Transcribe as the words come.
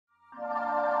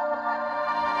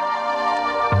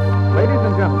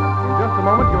a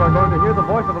moment, you are going to hear the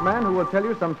voice of a man who will tell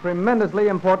you some tremendously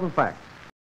important facts.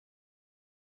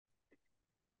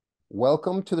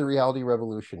 Welcome to the Reality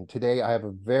Revolution. Today I have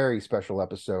a very special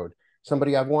episode.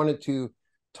 Somebody I've wanted to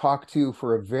talk to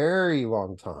for a very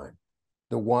long time.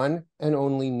 The one and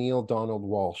only Neale Donald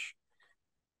Walsch.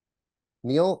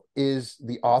 Neale is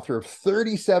the author of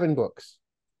 37 books,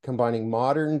 combining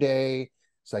modern day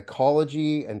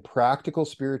psychology and practical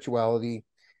spirituality.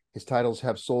 His titles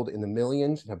have sold in the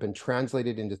millions and have been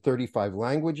translated into 35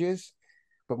 languages.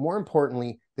 But more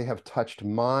importantly, they have touched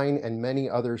mine and many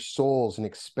other souls in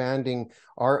expanding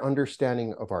our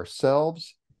understanding of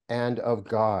ourselves and of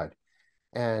God.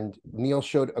 And Neale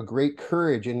showed a great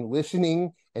courage in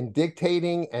listening and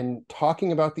dictating and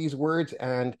talking about these words.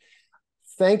 And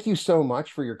thank you so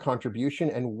much for your contribution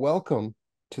and welcome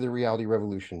to the Reality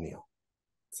Revolution, Neale.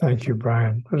 Thank you,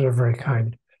 Brian. Those are very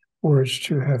kind words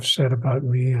to have said about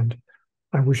me, and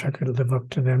I wish I could live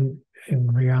up to them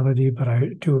in reality, but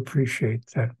I do appreciate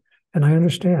that. And I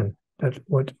understand that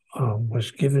what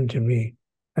was given to me,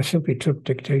 I simply took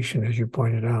dictation, as you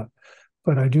pointed out,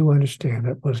 but I do understand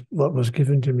that what was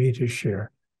given to me to share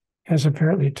has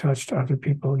apparently touched other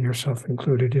people, yourself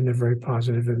included, in a very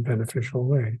positive and beneficial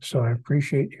way. So I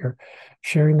appreciate your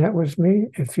sharing that with me.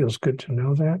 It feels good to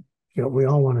know that. You know, we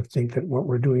all want to think that what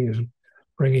we're doing is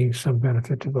bringing some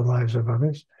benefit to the lives of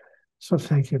others. So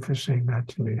thank you for saying that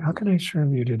to me. How can I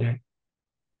serve you today?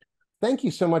 Thank you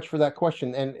so much for that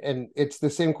question. And it's the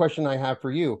same question I have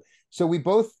for you. So we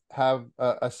both have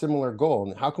a similar goal.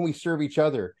 And how can we serve each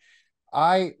other?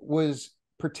 I was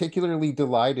particularly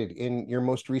delighted in your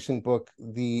most recent book,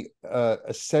 The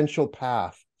Essential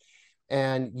Path.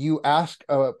 And you ask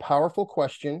a powerful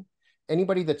question.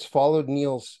 Anybody that's followed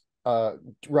Neale's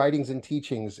writings and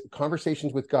teachings,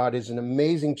 Conversations with God is an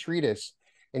amazing treatise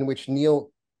in which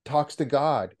Neale talks to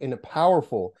God in a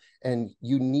powerful and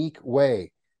unique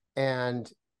way.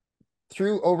 And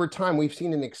over time, we've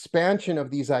seen an expansion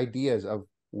of these ideas of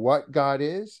what God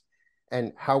is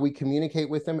and how we communicate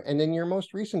with him. And in your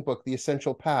most recent book, The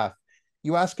Essential Path,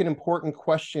 you ask an important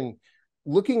question,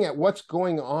 looking at what's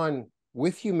going on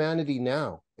with humanity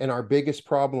now and our biggest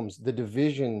problems, the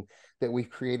division that we've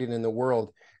created in the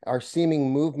world, our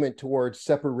seeming movement towards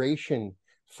separation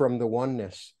from the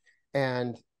oneness.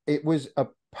 And it was a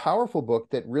powerful book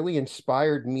that really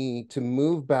inspired me to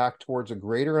move back towards a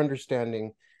greater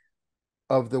understanding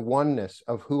of the oneness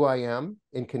of who I am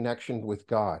in connection with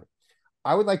God.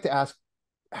 I would like to ask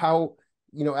how,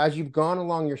 as you've gone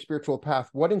along your spiritual path,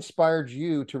 what inspired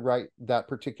you to write that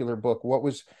particular book? What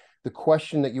was the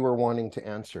question that you were wanting to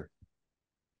answer?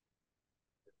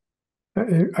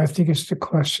 I think it's the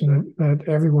question that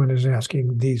everyone is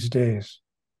asking these days,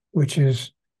 which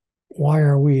is, why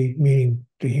are we, meaning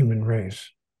the human race?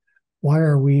 Why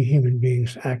are we human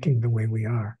beings acting the way we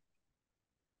are?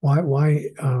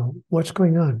 What's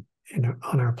going on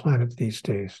on our planet these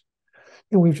days?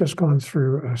 And we've just gone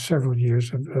through several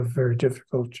years of very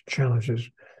difficult challenges,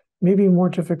 maybe more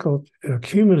difficult,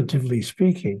 cumulatively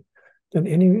speaking, than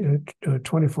any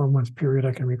 24-month period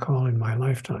I can recall in my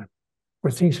lifetime,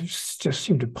 where things just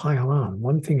seem to pile on,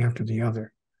 one thing after the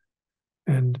other.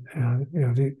 And,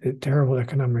 the terrible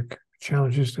economic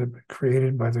challenges that were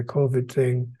created by the COVID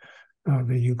thing,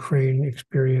 the Ukraine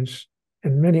experience,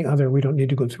 and many other, we don't need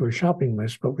to go through a shopping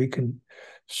list, but we can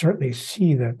certainly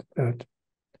see that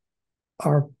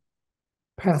our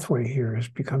pathway here has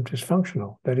become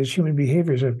dysfunctional. That is, human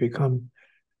behaviors have become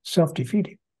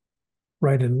self-defeating,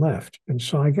 right and left. And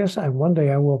so I guess one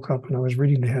day I woke up and I was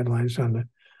reading the headlines on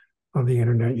the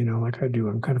internet, like I do.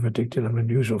 I'm kind of addicted. I'm a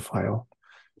newsophile.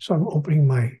 So I'm opening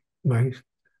my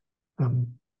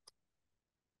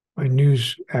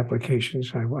news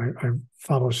applications. I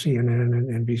follow CNN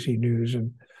and NBC News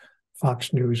and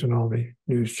Fox News and all the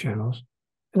news channels.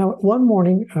 And one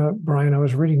morning, Brian, I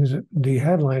was reading the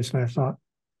headlines and I thought,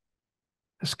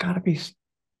 there's got to be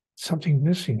something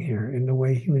missing here in the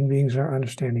way human beings are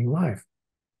understanding life.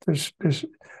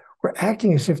 We're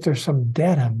acting as if there's some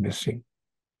data missing.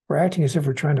 We're acting as if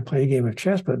we're trying to play a game of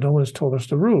chess, but no one's told us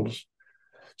the rules.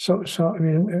 So I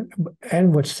mean,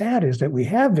 and what's sad is that we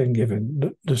have been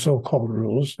given the so-called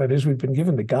rules. That is, we've been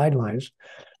given the guidelines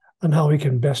on how we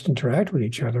can best interact with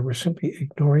each other. We're simply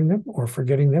ignoring them or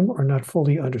forgetting them or not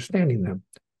fully understanding them.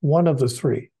 One of the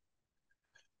three.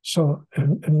 So,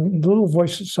 and the little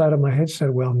voice inside of my head said,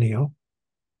 well, Neale,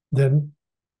 then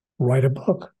write a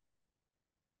book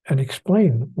and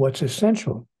explain what's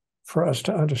essential for us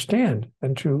to understand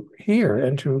and to hear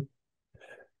and to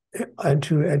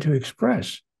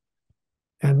express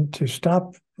and to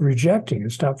stop rejecting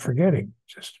and stop forgetting.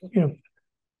 Just,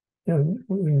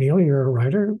 Neale, you're a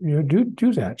writer,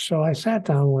 do that. So I sat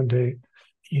down one day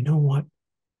you know what,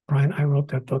 Brian, I wrote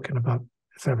that book in about,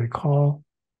 as I recall,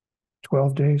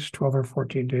 12 days, 12 or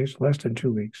 14 days, less than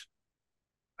 2 weeks.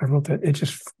 I wrote that. It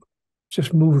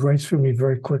just moved right through me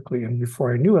very quickly. And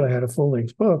before I knew it, I had a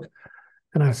full-length book.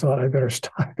 And I thought, I better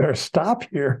stop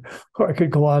here, or I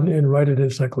could go on and write an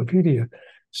encyclopedia.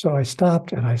 So I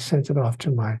stopped and I sent it off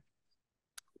to my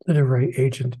literary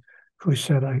agent, who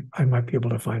said I might be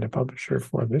able to find a publisher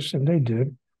for this. And they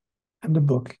did. And the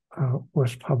book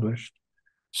was published.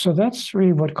 So that's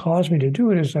really what caused me to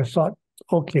do it, is I thought,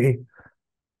 okay,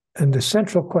 and the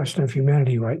central question of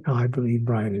humanity right now, I believe,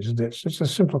 Brian, is this. It's a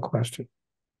simple question.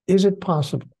 Is it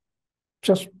possible,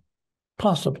 just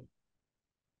possible,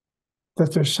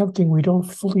 that there's something we don't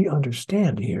fully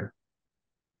understand here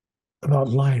about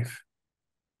life,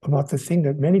 about the thing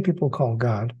that many people call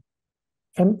God,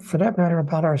 and for that matter,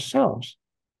 about ourselves,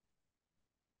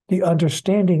 the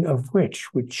understanding of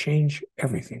which would change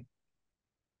everything?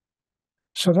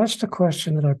 So that's the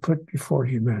question that I put before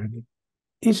humanity.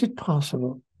 Is it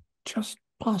possible, just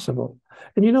possible?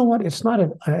 And you know what? It's not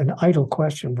an idle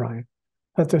question, Brian,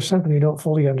 that there's something you don't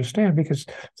fully understand, because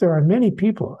there are many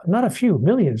people, not a few,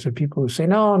 millions of people who say,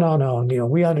 no, Neale,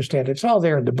 we understand. It's all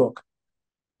there in the book.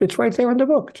 It's right there in the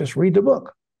book. Just read the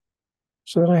book.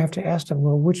 So then I have to ask them,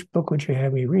 well, which book would you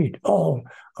have me read? Oh,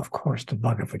 of course, the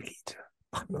Bhagavad Gita.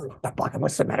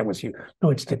 What's the matter with you? No,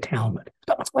 it's the Talmud.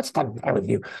 What's the matter with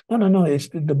you? No, it's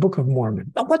the Book of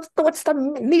Mormon. What's the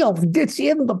Neale? It's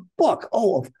in the book.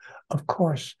 Oh, of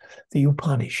course, the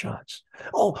Upanishads.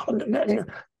 Oh,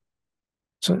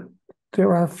 so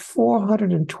there are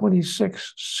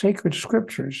 426 sacred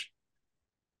scriptures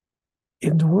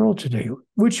in the world today.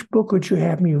 Which book would you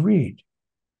have me read?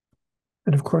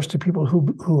 And of course, the people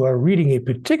who are reading a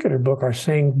particular book are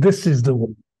saying, this is the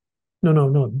one.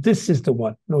 No, this is the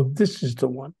one. No, this is the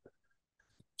one.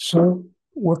 So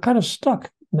we're kind of stuck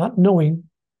not knowing,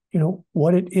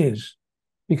 what it is,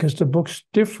 because the books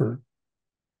differ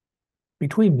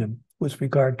between them with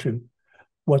regard to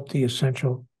what the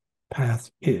essential path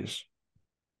is.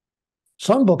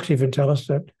 Some books even tell us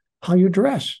that how you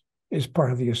dress is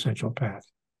part of the essential path.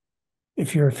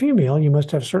 If you're a female, you must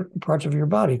have certain parts of your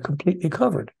body completely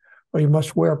covered, or you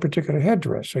must wear a particular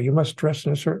headdress, or you must dress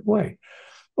in a certain way.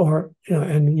 Or,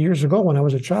 and years ago when I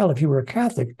was a child, if you were a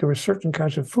Catholic, there were certain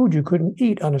kinds of food you couldn't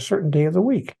eat on a certain day of the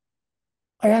week.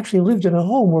 I actually lived in a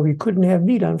home where we couldn't have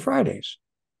meat on Fridays.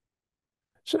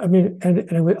 So, I mean, and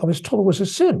I was told it was a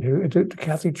sin. The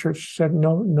Catholic Church said,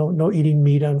 no eating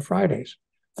meat on Fridays.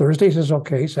 Thursdays is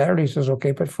okay, Saturdays is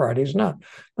okay, but Fridays not.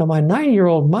 Now, my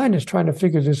 9-year-old mind is trying to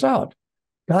figure this out.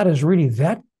 God is really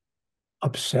that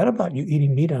upset about you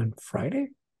eating meat on Friday?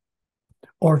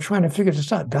 Or trying to figure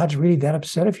this out. God's really that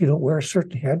upset if you don't wear a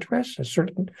certain headdress,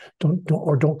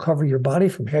 don't cover your body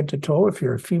from head to toe if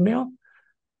you're a female?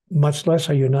 Much less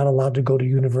are you not allowed to go to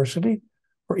university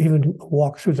or even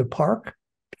walk through the park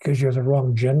because you're the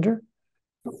wrong gender?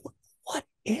 What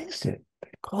is it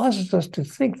that causes us to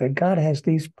think that God has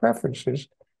these preferences,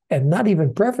 and not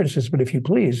even preferences, but if you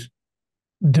please,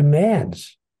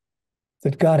 demands?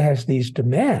 That God has these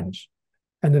demands,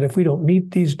 and that if we don't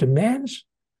meet these demands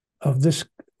of this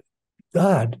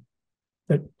God,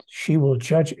 that she will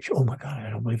judge. Oh my God, I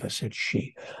don't believe I said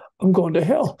she. I'm going to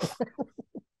hell.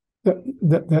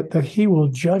 that he will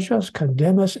judge us,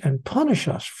 condemn us, and punish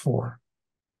us for.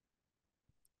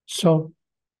 So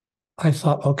I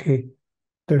thought, okay,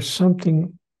 there's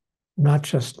something not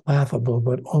just laughable,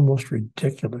 but almost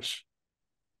ridiculous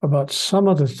about some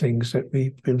of the things that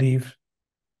we believe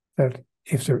that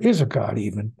if there is a God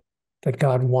even, that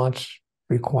God wants,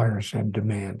 requires, and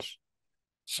demands.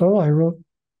 So I wrote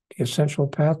The Essential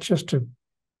Path just to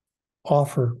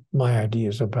offer my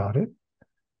ideas about it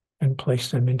and place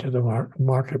them into the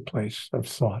marketplace of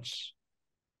thoughts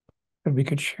that we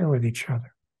could share with each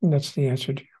other. And that's the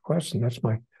answer to your question. That's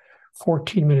my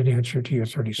 14-minute answer to your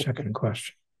 30-second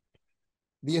question.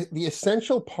 The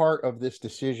essential part of this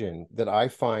decision that I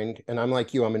find, and I'm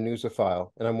like you, I'm a newsophile,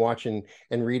 and I'm watching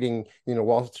and reading,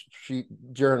 Wall Street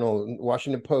Journal,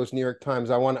 Washington Post, New York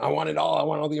Times. I want it all. I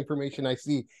want all the information I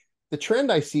see. The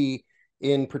trend I see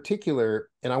in particular,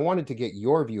 and I wanted to get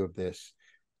your view of this,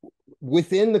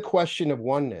 within the question of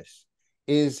oneness,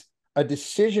 is a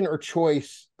decision or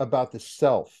choice about the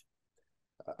self.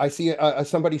 I see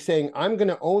somebody saying, I'm going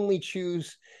to only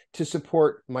choose to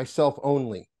support myself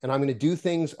only, and I'm going to do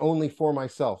things only for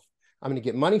myself. I'm going to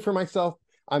get money for myself.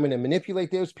 I'm going to manipulate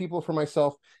those people for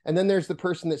myself. And then there's the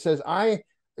person that says, I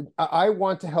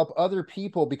want to help other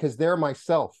people because they're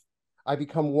myself. I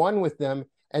become one with them,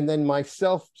 and then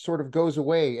myself sort of goes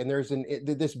away, and there's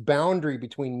this boundary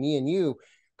between me and you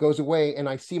goes away and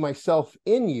I see myself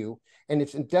in you, and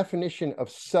it's a definition of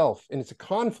self, and it's a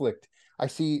conflict. I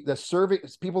see the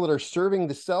people that are serving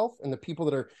the self and the people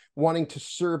that are wanting to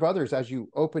serve others. As you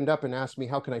opened up and asked me,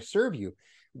 how can I serve you?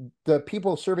 The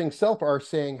people serving self are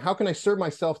saying, how can I serve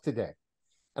myself today?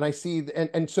 And I see,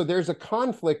 and so there's a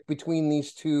conflict between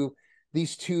these two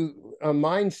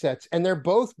mindsets, and they're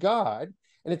both God.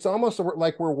 And it's almost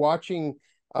like we're watching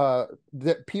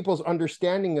the people's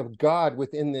understanding of God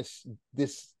within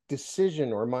this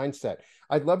decision or mindset.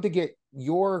 I'd love to get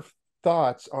your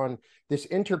thoughts on this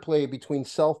interplay between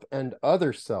self and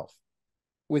other self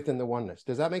within the oneness.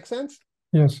 Does that make sense?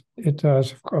 Yes, it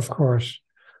does. Of course,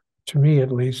 to me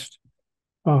at least.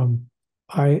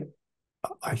 I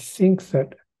think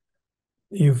that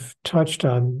you've touched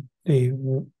on the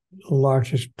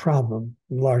largest problem,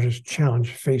 largest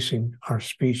challenge facing our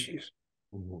species,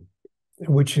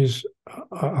 which is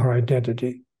our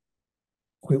identity.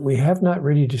 We have not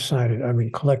really decided, I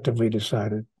mean, collectively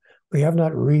decided, we have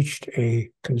not reached a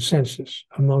consensus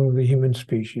among the human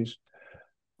species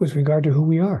with regard to who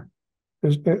we are.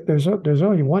 There's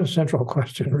only one central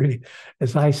question, really,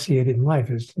 as I see it in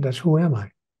life, that's who am I?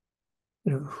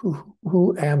 You know,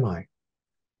 who am I?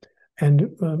 And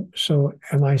so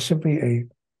am I simply a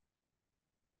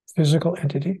physical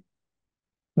entity,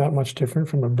 not much different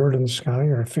from a bird in the sky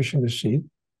or a fish in the sea?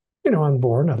 You know, I'm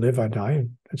born, I live, I die,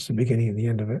 and that's the beginning and the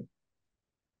end of it.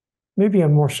 Maybe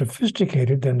I'm more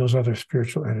sophisticated than those other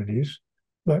spiritual entities,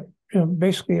 but you know,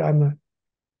 basically I'm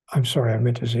sorry, I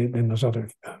meant to say than those other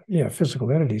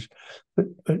physical entities, but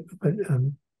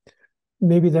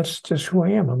maybe that's just who I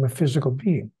am. I'm a physical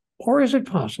being. Or is it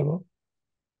possible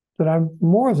that I'm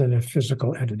more than a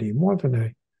physical entity, more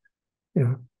than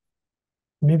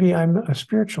maybe I'm a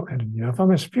spiritual entity. Now, if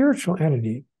I'm a spiritual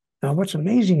entity, now what's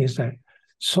amazing is that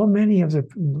so many of the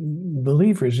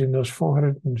believers in those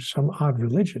 400 and some odd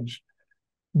religions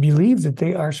believe that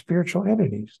they are spiritual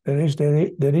entities. That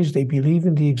is, they believe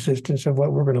in the existence of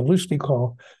what we're going to loosely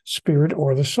call spirit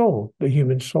or the soul, the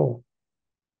human soul.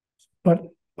 But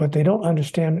they don't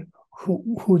understand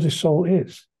who the soul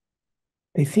is.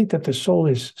 They think that the soul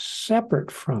is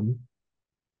separate from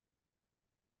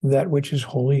that which is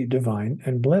holy, divine,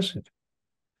 and blessed.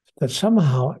 That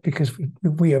somehow, because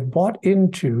we have bought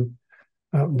into,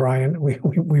 Brian,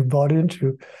 we bought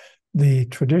into the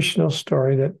traditional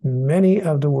story that many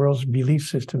of the world's belief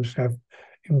systems have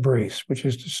embraced, which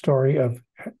is the story of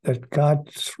that God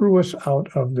threw us out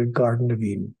of the Garden of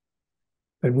Eden.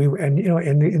 That we were, and you know,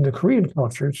 in the Korean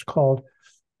culture, it's called.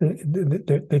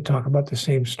 They talk about the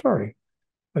same story,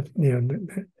 but you know,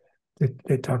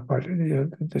 they talk about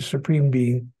the supreme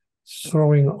being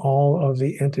throwing all of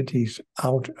the entities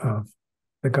out of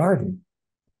the garden,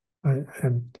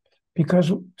 and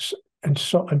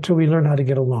so until we learn how to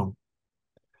get along.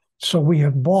 So we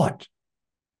have bought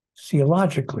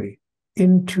theologically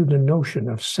into the notion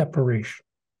of separation,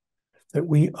 that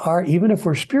we are, even if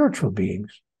we're spiritual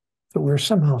beings, that we're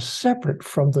somehow separate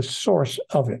from the source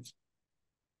of it.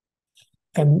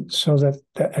 And so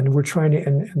and we're trying to,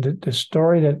 and the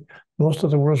story that most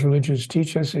of the world's religions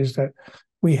teach us is that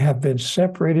we have been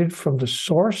separated from the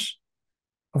source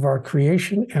of our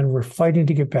creation, and we're fighting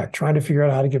to get back, trying to figure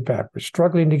out how to get back. We're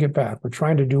struggling to get back. We're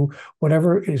trying to do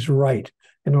whatever is right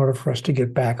in order for us to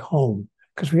get back home,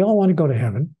 because we all want to go to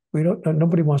heaven.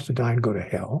 Nobody wants to die and go to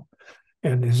hell,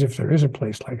 and as if there is a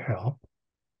place like hell.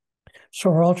 So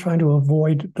we're all trying to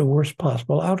avoid the worst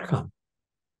possible outcome.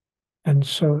 And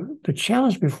so the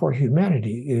challenge before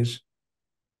humanity is,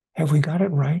 have we got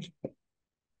it right?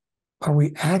 Are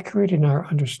we accurate in our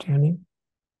understanding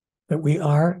that we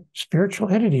are spiritual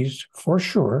entities for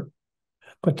sure,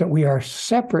 but that we are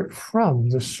separate from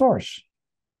the source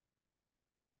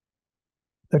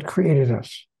that created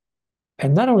us?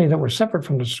 And not only that we're separate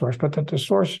from the source, but that the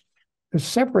source has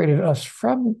separated us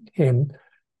from him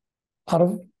out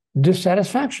of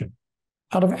dissatisfaction,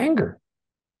 out of anger,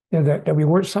 that we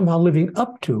weren't somehow living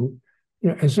up to,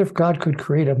 as if God could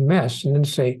create a mess and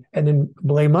then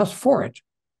blame us for it.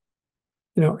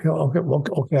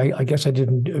 Okay, I guess I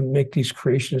didn't make these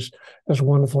creations as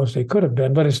wonderful as they could have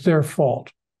been, but it's their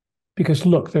fault. Because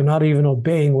look, they're not even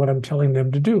obeying what I'm telling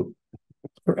them to do.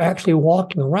 They're actually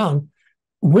walking around.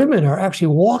 Women are actually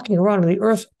walking around on the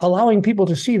earth, allowing people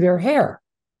to see their hair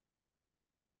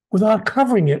without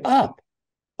covering it up.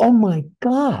 Oh my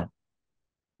God.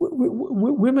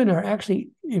 Women are actually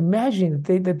imagining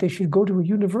that they should go to a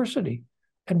university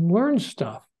and learn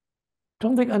stuff.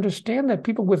 Don't they understand that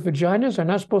people with vaginas are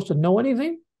not supposed to know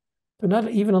anything? They're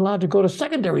not even allowed to go to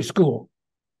secondary school.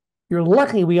 You're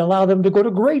lucky we allow them to go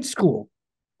to grade school,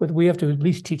 but we have to at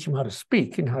least teach them how to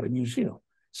speak and how to use,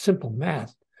 simple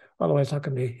math. Otherwise, how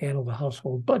can they handle the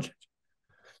household budget?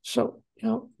 So,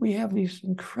 we have these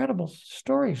incredible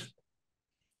stories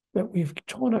that we've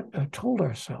told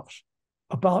ourselves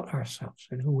about ourselves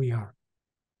and who we are.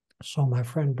 So, my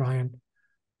friend Brian,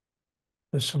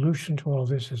 the solution to all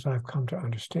this, as I've come to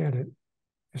understand it,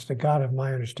 as the God of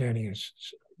my understanding has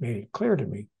made it clear to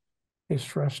me, is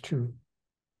for us to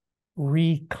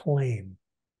reclaim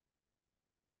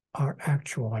our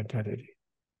actual identity.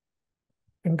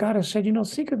 And God has said,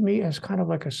 think of me as kind of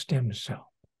like a stem cell.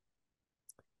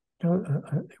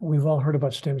 We've all heard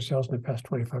about stem cells in the past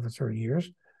 25 or 30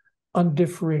 years,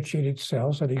 undifferentiated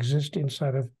cells that exist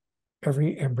inside of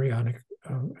every embryonic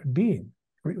being.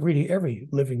 Really, every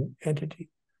living entity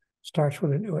starts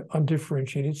with an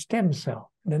undifferentiated stem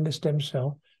cell. And then the stem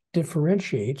cell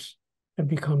differentiates and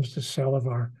becomes the cell of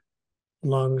our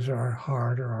lungs or our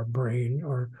heart or our brain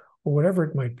or whatever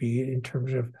it might be in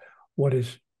terms of what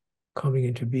is coming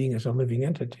into being as a living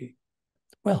entity.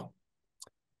 Well,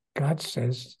 God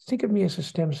says, think of me as a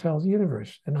stem cell of the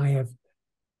universe. And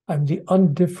I'm the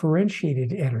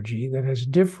undifferentiated energy that has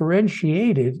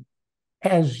differentiated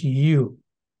as you.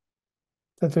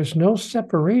 That there's no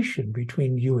separation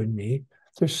between you and me.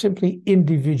 There's simply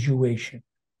individuation.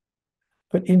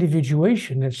 But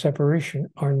individuation and separation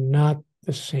are not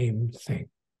the same thing.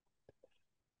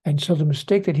 And so the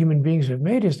mistake that human beings have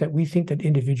made is that we think that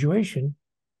individuation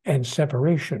and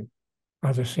separation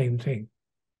are the same thing.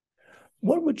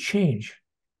 What would change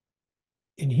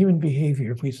in human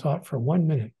behavior if we thought for 1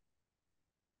 minute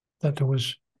that there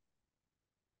was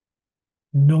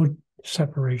no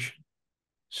separation,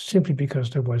 simply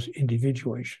because there was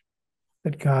individuation,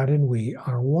 that God and we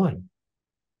are one,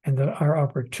 and that our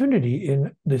opportunity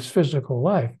in this physical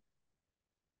life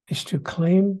is to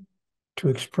claim, to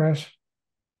express,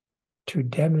 to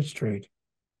demonstrate,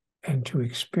 and to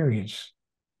experience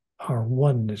our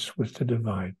oneness with the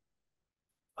divine.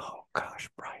 Oh gosh,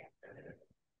 Brian,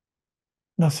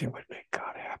 nothing would make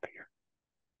God happier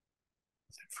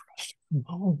than for us to come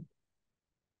home.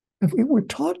 If we were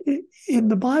taught in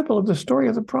the Bible of the story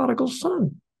of the prodigal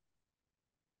son,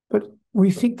 but we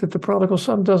think that the prodigal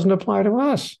son doesn't apply to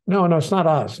us. No, it's not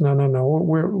us. No.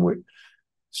 We're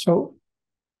so,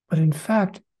 but in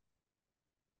fact,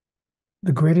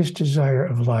 the greatest desire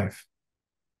of life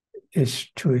is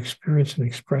to experience and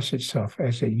express itself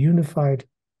as a unified,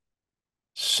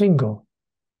 single,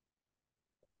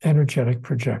 energetic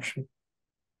projection.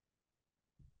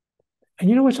 And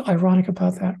you know what's ironic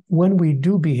about that? When we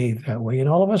do behave that way, and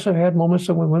all of us have had moments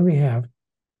of when we have,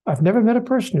 I've never met a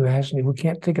person who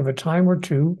can't think of a time or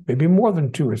two, maybe more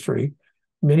than 2 or 3,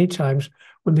 many times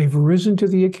when they've risen to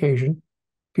the occasion,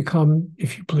 become,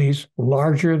 if you please,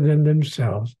 larger than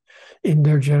themselves in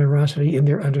their generosity, in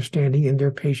their understanding, in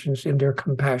their patience, in their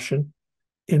compassion,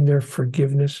 in their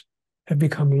forgiveness, have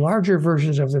become larger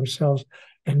versions of themselves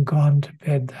and gone to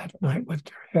bed that night with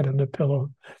their head on the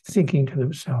pillow, thinking to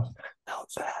themselves, now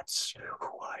that's who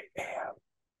I am.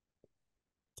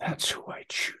 That's who I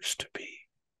choose to be.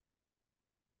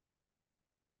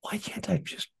 Why can't I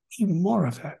just be more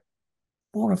of that,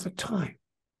 more of the time?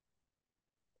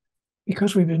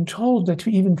 Because we've been told that to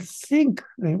even think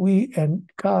that we and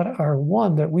God are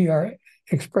one, that we are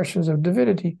expressions of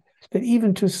divinity, that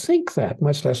even to think that,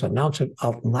 much less announce it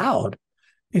out loud,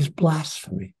 is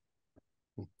blasphemy.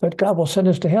 That God will send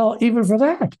us to hell even for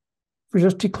that, for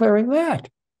just declaring that.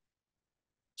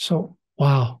 So,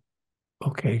 wow.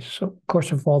 Okay, so of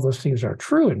course, if all those things are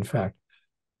true, in fact,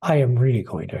 I am really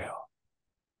going to hell.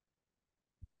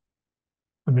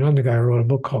 I mean, I'm the guy who wrote a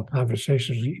book called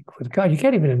Conversations with God. You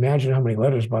can't even imagine how many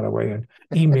letters, by the way, and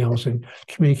emails and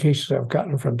communications I've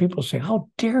gotten from people saying, how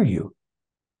dare you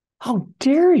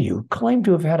claim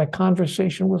to have had a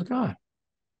conversation with God?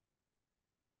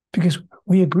 Because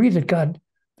we agree that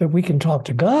we can talk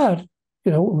to God,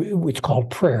 it's called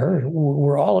prayer.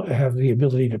 We're all have the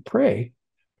ability to pray,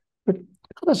 but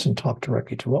God doesn't talk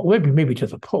directly to, well, maybe to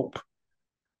the Pope.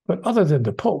 But other than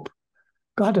the Pope,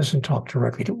 God doesn't talk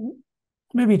directly to,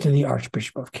 maybe to the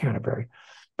Archbishop of Canterbury,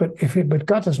 but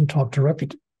God doesn't talk directly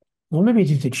to, well, maybe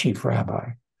to the chief rabbi,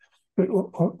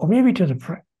 or maybe to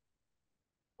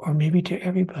or maybe to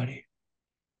everybody.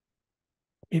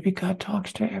 Maybe God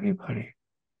talks to everybody.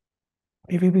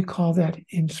 Maybe we call that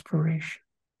inspiration.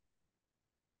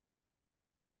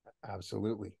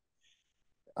 Absolutely.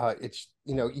 It's,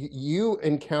 you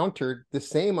encountered the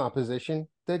same opposition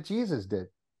that Jesus did.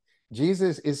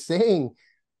 Jesus is saying,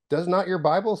 does not your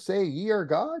Bible say ye are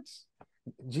gods?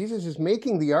 Jesus is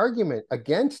making the argument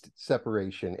against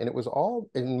separation. And it was all,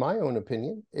 in my own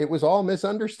opinion, it was all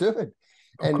misunderstood.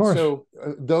 And so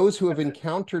those who have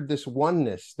encountered this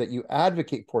oneness that you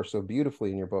advocate for so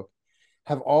beautifully in your book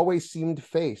have always seemed to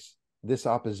face this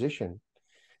opposition.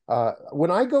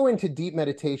 When I go into deep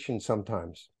meditation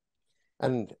sometimes,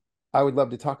 and I would love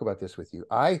to talk about this with you,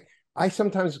 I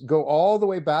sometimes go all the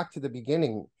way back to the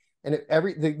beginning, and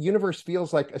the universe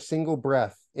feels like a single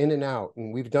breath in and out.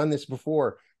 And we've done this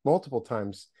before multiple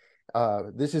times.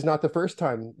 This is not the first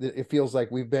time that it feels like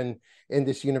we've been in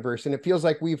this universe, and it feels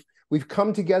like we've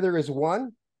come together as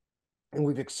one, and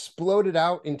we've exploded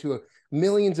out into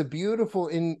millions of beautiful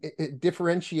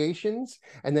differentiations,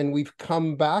 and then we've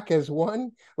come back as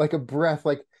one, like a breath.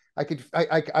 Like I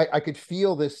could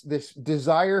feel this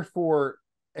desire for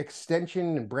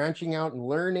extension and branching out and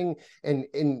learning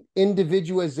and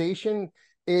individualization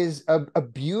is a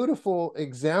beautiful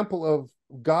example of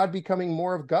God becoming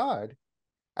more of God.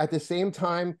 At the same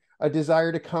time, a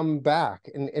desire to come back,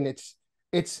 and it's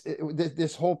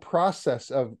this whole process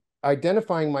of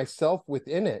identifying myself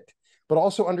within it, but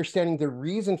also understanding the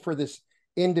reason for this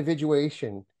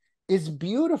individuation is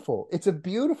beautiful. It's a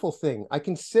beautiful thing. I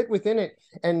can sit within it,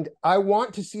 and I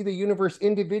want to see the universe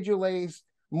individualize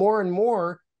more and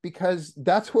more, because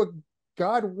that's what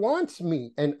God wants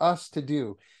me and us to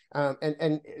do.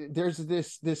 And there's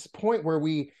this point where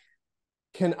we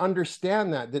can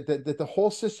understand that the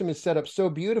whole system is set up so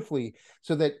beautifully,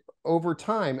 so that over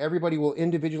time everybody will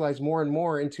individualize more and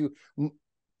more into.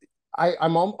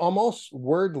 I'm almost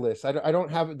wordless. I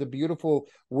don't have the beautiful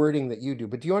wording that you do,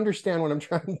 but do you understand what I'm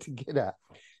trying to get at?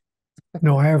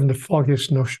 No, I haven't the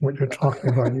foggiest notion what you're talking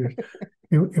about.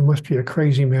 You must be a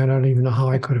crazy man. I don't even know how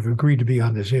I could have agreed to be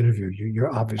on this interview. You're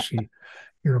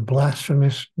a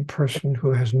blasphemous person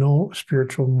who has no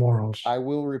spiritual morals. I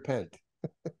will repent.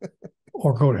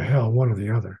 Or go to hell, one or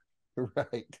the other.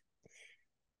 Right.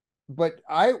 But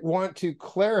I want to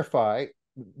clarify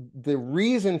the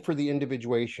reason for the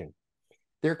individuation.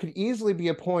 There could easily be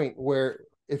a point where,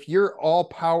 if you're all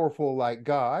powerful like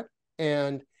God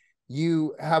and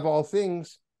you have all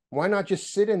things, why not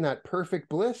just sit in that perfect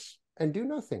bliss and do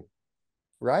nothing?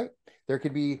 Right? There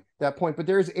could be that point, but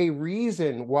there's a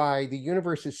reason why the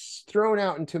universe is thrown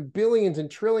out into billions and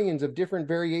trillions of different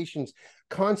variations,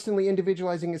 constantly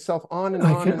individualizing itself on and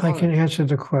on and on. I can answer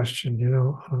the question,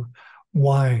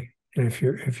 why? And if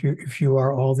you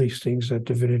are all these things that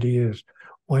divinity is,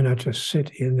 why not just sit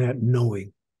in that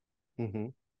knowing? Mm-hmm.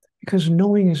 Because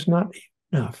knowing is not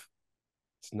enough.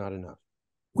 It's not enough.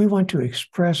 We want to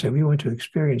express it. We want to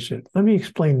experience it. Let me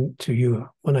explain to you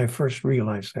when I first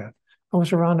realized that. I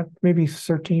was around maybe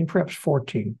 13, perhaps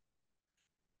 14.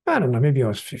 I don't know, maybe I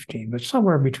was 15, but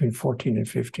somewhere between 14 and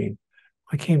 15,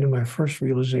 I came to my first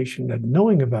realization that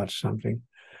knowing about something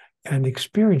and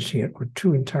experiencing it were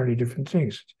two entirely different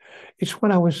things. It's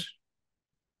when I was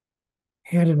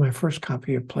handed my first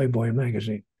copy of Playboy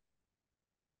magazine.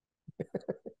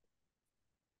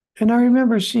 And I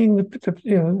remember seeing the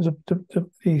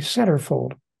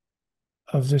centerfold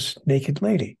of this naked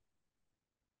lady.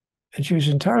 And she was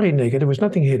entirely naked. There was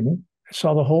nothing hidden. I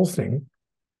saw the whole thing.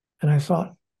 And I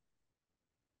thought,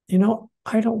 I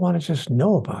don't want to just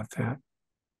know about that.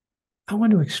 I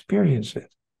want to experience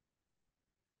it.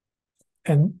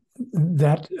 And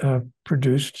that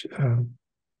produced an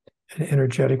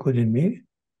energetic within me.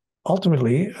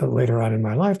 Ultimately, later on in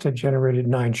my life, that generated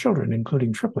 9 children,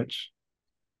 including triplets.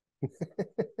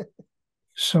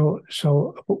 So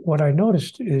what I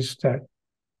noticed is that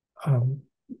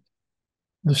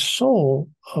the soul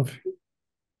of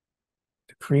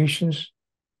the creations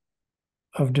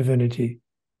of divinity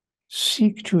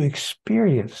seek to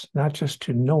experience, not just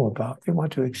to know about. They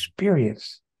want to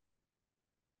experience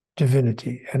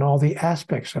divinity and all the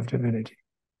aspects of divinity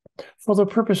for the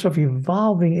purpose of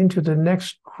evolving into the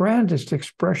next grandest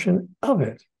expression of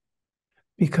it.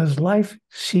 Because life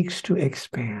seeks to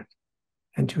expand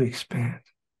and to expand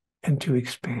and to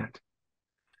expand.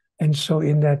 And so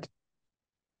in that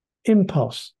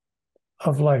impulse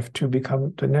of life to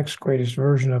become the next greatest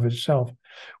version of itself,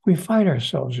 we find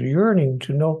ourselves yearning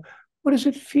to know, what does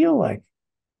it feel like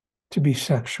to be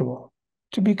sexual,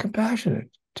 to be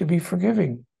compassionate, to be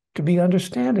forgiving, to be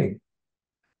understanding?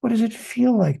 What does it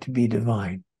feel like to be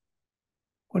divine?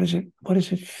 What does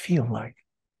it feel like?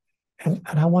 And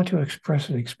I want to express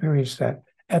and experience that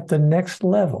at the next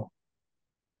level,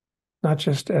 not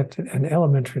just at an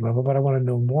elementary level, but I want to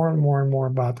know more and more and more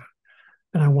about that.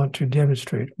 And I want to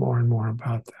demonstrate more and more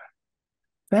about that.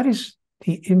 That is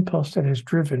the impulse that has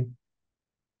driven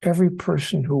every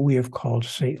person who we have called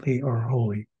saintly or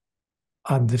holy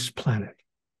on this planet.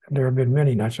 And there have been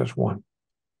many, not just one.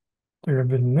 There have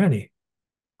been many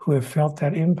who have felt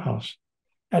that impulse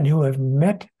and who have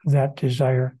met that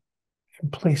desire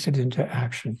and place it into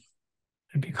action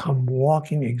and become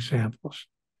walking examples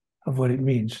of what it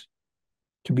means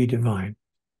to be divine.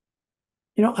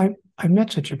 I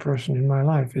met such a person in my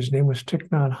life. His name was Thich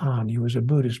Nhat Hanh. He was a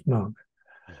Buddhist monk.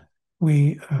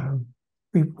 We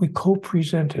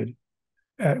co-presented.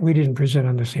 We didn't present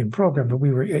on the same program, but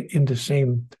we were in the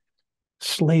same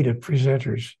slate of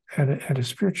presenters at a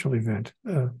spiritual event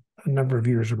a number of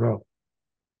years ago.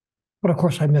 But of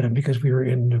course, I met him because we were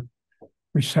in the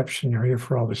reception area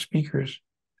for all the speakers.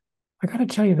 I got to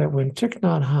tell you that when Thich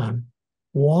Nhat Hanh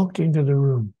walked into the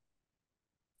room,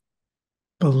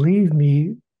 believe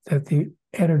me that the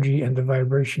energy and the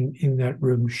vibration in that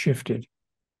room shifted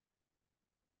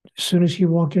as soon as he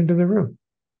walked into the room,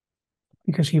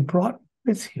 because he brought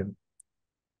with him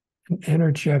an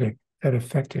energetic that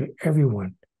affected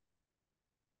everyone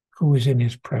who was in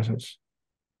his presence.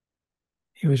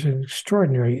 He was an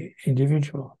extraordinary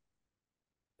individual,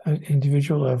 an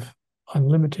individual of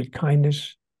unlimited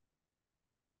kindness,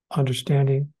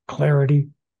 understanding, clarity,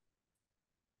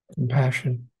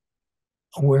 compassion,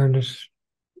 awareness,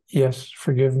 yes,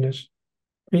 forgiveness.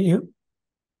 And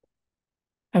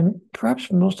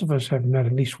perhaps most of us have met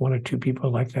at least one or two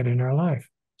people like that in our life.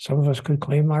 Some of us could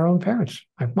claim our own parents.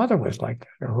 My mother was like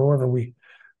that, or whoever we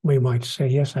might say,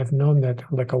 yes, I've known that,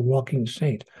 like a walking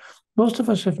saint. Most of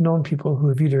us have known people who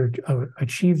have either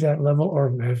achieved that level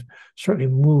or have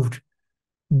certainly moved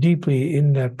deeply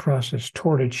in that process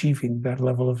toward achieving that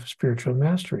level of spiritual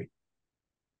mastery.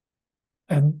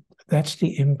 And that's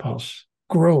the impulse.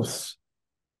 Growth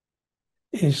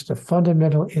is the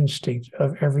fundamental instinct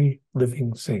of every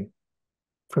living thing,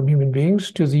 from human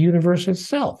beings to the universe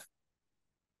itself.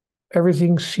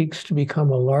 Everything seeks to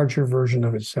become a larger version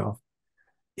of itself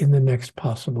in the next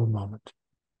possible moment.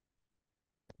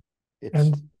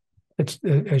 And it's,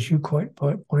 as you point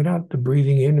out, the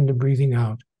breathing in and the breathing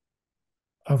out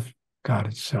of God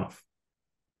itself.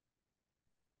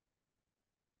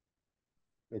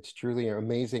 It's truly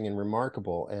amazing and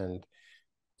remarkable. And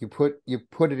you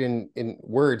put it in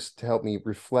words to help me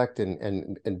reflect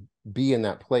and be in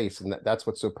that place. And that's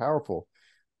what's so powerful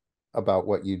about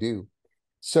what you do.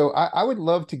 So I would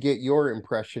love to get your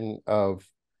impression of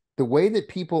the way that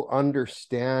people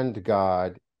understand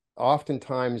God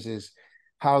oftentimes is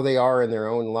how they are in their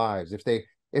own lives. If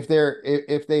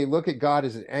they look at God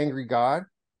as an angry God,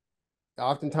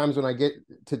 oftentimes when I get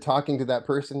to talking to that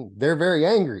person, they're very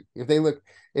angry. If they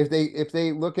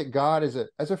look at God as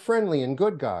a friendly and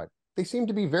good God, they seem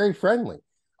to be very friendly.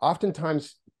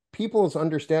 Oftentimes people's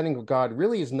understanding of God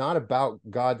really is not about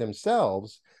God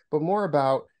themselves, but more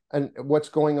about what's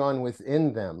going on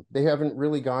within them. They haven't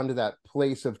really gone to that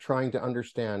place of trying to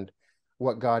understand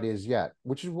what God is yet,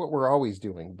 which is what we're always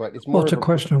doing. But it's more. Well, it's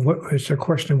a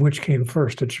question of which came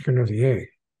first, the chicken or the egg.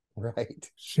 Right.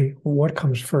 See, what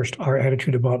comes first, our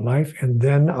attitude about life and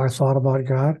then our thought about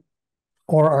God,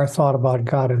 or our thought about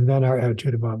God and then our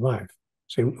attitude about life?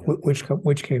 See,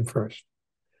 which came first,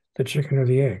 the chicken or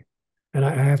the egg? And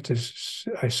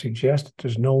I suggest that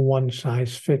there's no one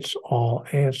size fits all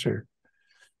answer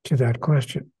to that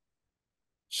question.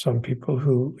 Some people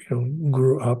who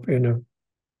grew up in a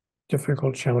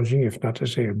difficult, challenging, if not to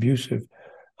say abusive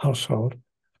household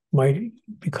might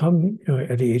become,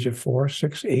 at the age of 4,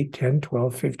 6, 8, 10,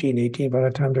 12, 15, 18, by the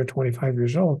time they're 25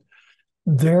 years old,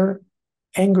 they're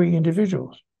angry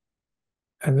individuals.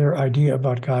 And their idea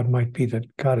about God might be that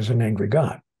God is an angry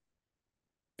God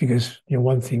because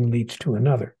one thing leads to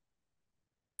another.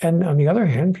 And on the other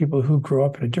hand, people who grew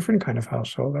up in a different kind of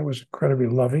household that was incredibly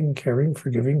loving, caring,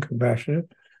 forgiving,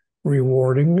 compassionate,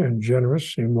 rewarding, and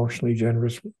generous, emotionally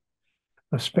generous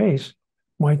space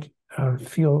might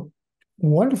feel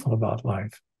wonderful about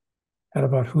life and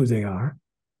about who they are.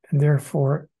 And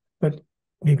therefore, but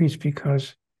maybe it's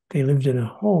because they lived in a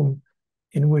home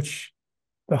in which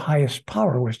the highest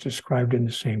power was described in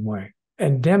the same way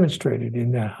and demonstrated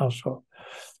in that household.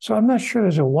 So I'm not sure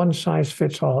there's a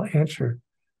one-size-fits-all answer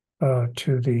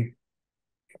to the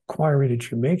inquiry that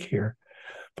you make here,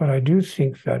 but I do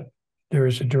think that there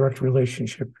is a direct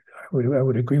relationship. I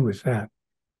would agree with that.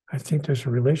 I think there's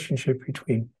a relationship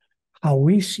between how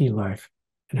we see life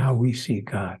and how we see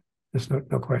God. There's no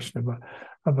question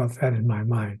about that in my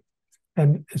mind.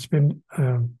 And it's been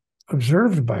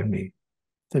observed by me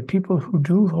that people who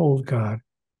do hold God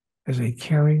as a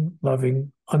caring,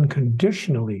 loving,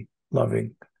 unconditionally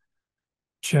loving,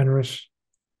 generous,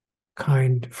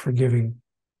 kind, forgiving,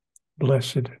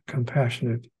 blessed,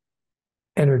 compassionate,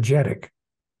 energetic,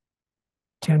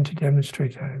 tend to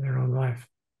demonstrate that in their own life.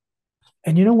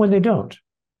 And when they don't,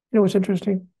 what's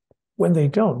interesting? When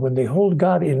they hold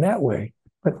God in that way,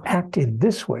 but act in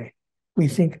this way, we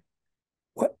think,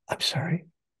 what? I'm sorry.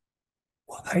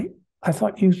 Well, I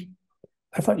thought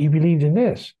you believed in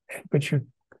this, but you're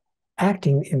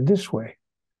acting in this way.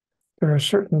 there are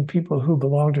certain people who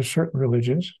belong to certain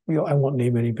religions. I won't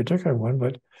name any particular one,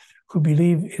 but who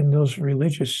believe in those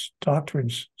religious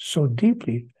doctrines so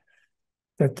deeply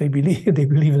that they believe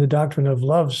in the doctrine of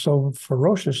love so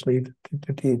ferociously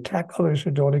that they attack others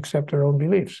who don't accept their own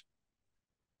beliefs.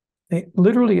 They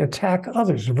literally attack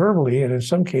others verbally and in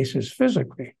some cases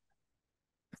physically,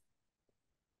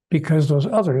 because those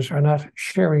others are not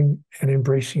sharing and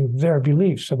embracing their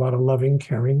beliefs about a loving,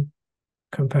 caring,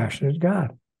 compassionate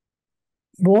God.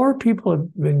 More people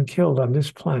have been killed on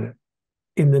this planet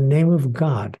in the name of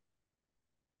God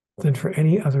than for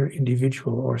any other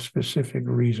individual or specific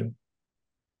reason.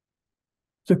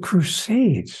 The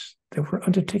Crusades that were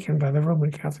undertaken by the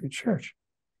Roman Catholic Church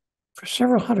for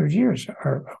several hundred years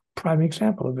are a prime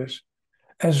example of this,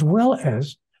 as well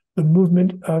as the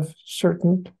movement of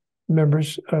certain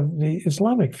members of the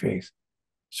Islamic faith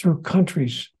through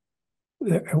countries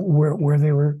where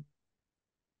they were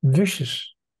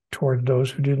vicious toward those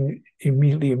who didn't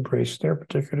immediately embrace their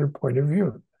particular point of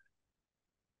view.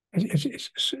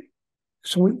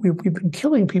 So we've been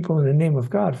killing people in the name of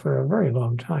God for a very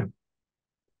long time.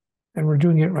 And we're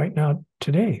doing it right now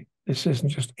today. This isn't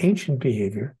just ancient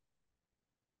behavior.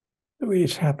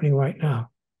 It's happening right now.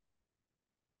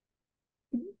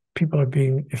 People are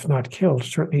being, if not killed,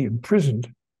 certainly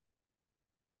imprisoned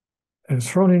and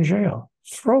thrown in jail.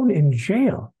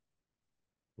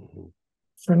 Mm-hmm.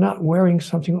 For not wearing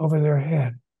something over their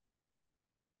head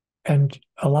and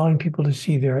allowing people to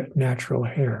see their natural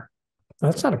hair. Now,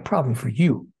 that's not a problem for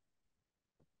you,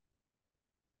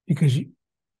 because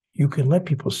you can let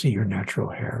people see your natural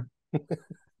hair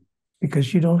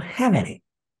because you don't have any.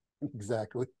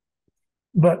 Exactly.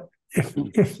 But if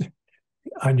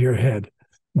on your head,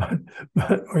 but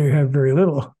or you have very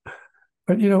little.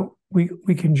 But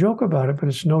we can joke about it, but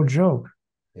it's no joke.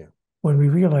 Yeah. When we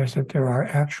realize that there are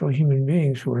actual human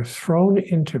beings who are thrown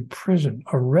into prison,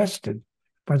 arrested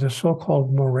by the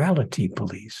so-called morality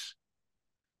police,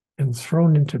 and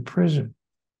thrown into prison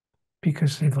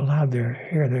because they've allowed their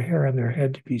hair on their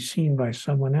head to be seen by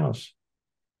someone else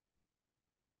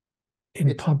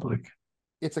in public.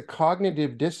 It's a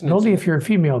cognitive dissonance. Only if you're a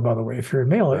female, by the way. If you're a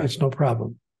male, Right. It's no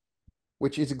problem.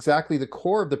 Which is exactly the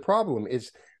core of the problem,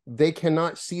 is they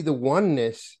cannot see the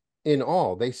oneness in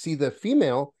all. They see the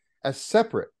female as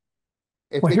separate.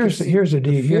 If Well, they here's could the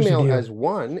deal. the female as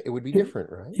one, it would be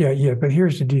different, right? Yeah. But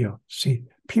here's the deal. See,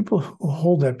 people who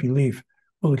hold that belief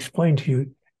will explain to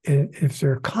you, and if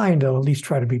they're kind, they'll at least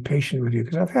try to be patient with you,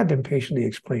 because I've had them patiently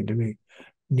explain to me,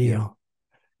 Neale,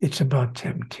 it's about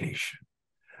temptation.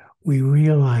 We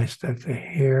realize that the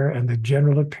hair and the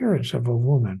general appearance of a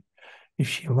woman, if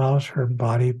she allows her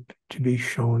body to be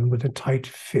shown with a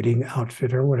tight-fitting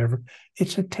outfit or whatever,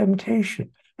 it's a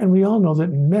temptation. And we all know that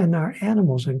men are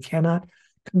animals and cannot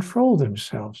control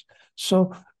themselves.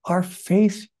 So our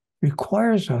faith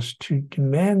requires us to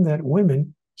demand that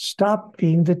women stop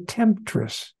being the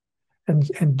temptress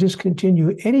and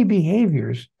discontinue any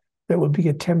behaviors that would be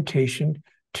a temptation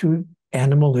to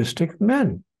animalistic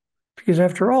men. Because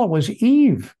after all, it was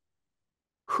Eve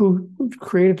who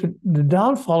created the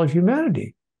downfall of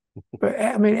humanity. But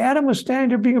I mean, Adam was standing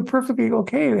there being perfectly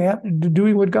okay,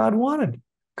 doing what God wanted.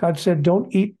 God said,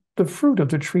 don't eat the fruit of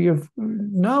the tree of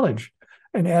knowledge.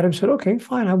 And Adam said, okay,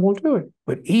 fine, I won't do it.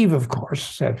 But Eve, of course,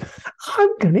 said,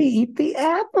 I'm going to eat the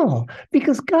apple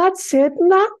because God said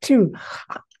not to.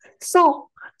 So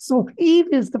Eve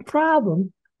is the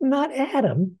problem, not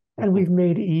Adam. And we've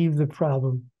made Eve the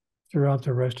problem throughout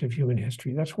the rest of human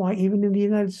history. That's why even in the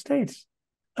United States,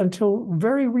 until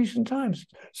very recent times,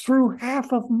 through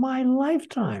half of my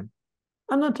lifetime,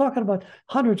 I'm not talking about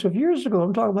hundreds of years ago,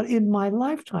 I'm talking about in my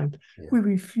lifetime, we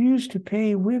refused to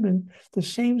pay women the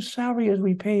same salary as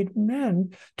we paid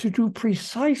men to do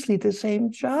precisely the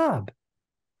same job.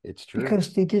 It's true.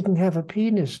 Because they didn't have a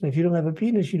penis. And if you don't have a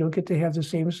penis, you don't get to have the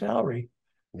same salary.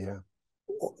 Yeah.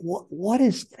 What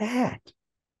is that?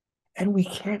 And we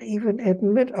can't even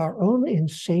admit our own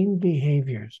insane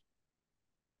behaviors.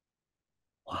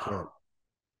 Wow.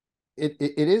 It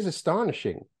is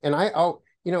astonishing. And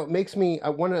it makes me, I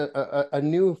want a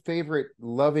new favorite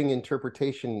loving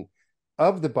interpretation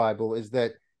of the Bible is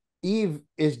that Eve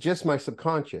is just my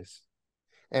subconscious.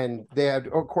 And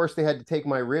of course, they had to take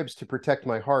my ribs to protect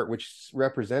my heart, which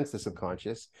represents the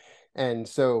subconscious. And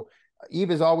so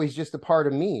Eve is always just a part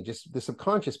of me, just the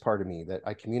subconscious part of me that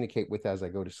I communicate with as I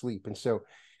go to sleep. And so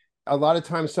a lot of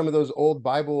times, some of those old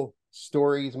Bible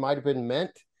stories might have been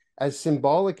meant as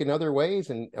symbolic in other ways.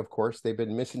 And of course, they've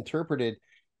been misinterpreted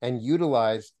and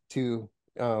utilized to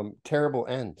terrible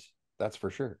ends. That's for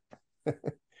sure.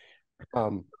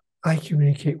 I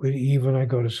communicate with Eve when I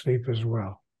go to sleep as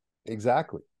well.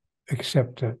 Exactly.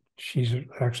 Except that she's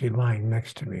actually lying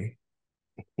next to me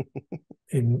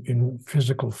in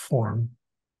physical form.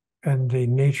 And the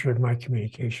nature of my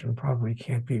communication probably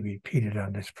can't be repeated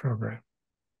on this program.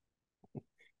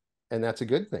 And that's a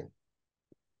good thing.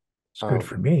 It's good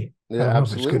for me. Yeah, I don't know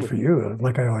absolutely. if it's good for you.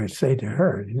 Like I always say to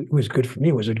her, it was good for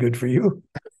me. Was it good for you?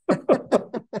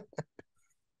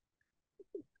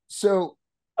 So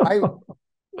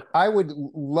I would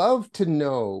love to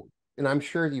know, and I'm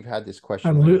sure you've had this question.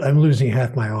 I'm losing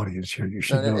half my audience here. You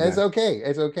should know it's that. okay.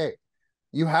 It's okay.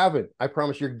 You haven't. I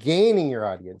promise you're gaining your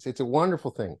audience. It's a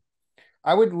wonderful thing.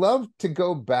 I would love to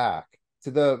go back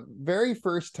to the very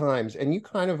first times, and you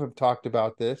kind of have talked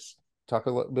about this, talk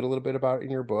a little bit about it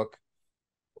in your book,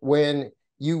 when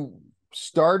you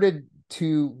started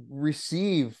to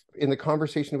receive in the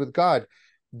conversation with God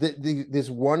this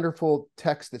wonderful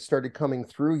text that started coming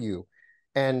through you,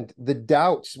 and the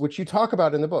doubts, which you talk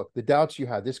about in the book, the doubts you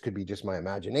had, this could be just my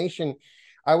imagination.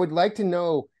 I would like to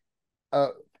know,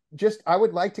 I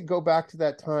would like to go back to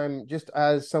that time just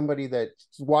as somebody that's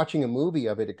watching a movie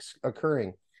of it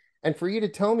occurring, and for you to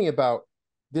tell me about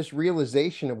this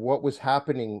realization of what was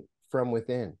happening from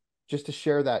within, just to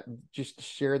share that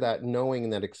knowing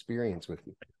and that experience with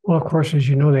you. Well, of course, as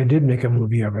you know, they did make a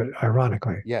movie of it,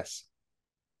 ironically. Yes.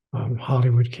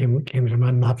 Hollywood came to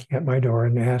my knocking at my door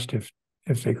and asked if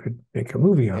they could make a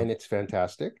movie of it. And it's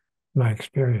fantastic. My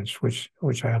experience, which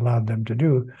I allowed them to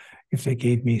do, if they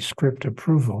gave me script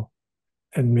approval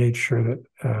and made sure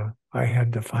that I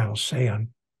had the final say on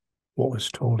what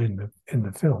was told in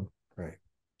the film. Right.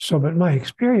 So, but my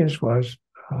experience was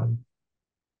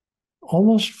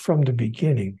almost from the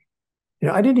beginning.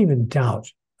 I didn't even doubt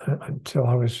until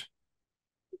I was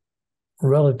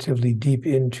relatively deep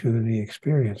into the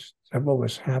experience that what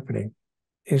was happening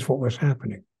is what was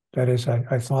happening. That is,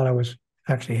 I thought I was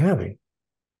actually having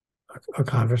a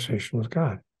conversation with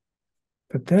God.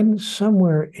 But then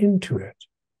somewhere into it,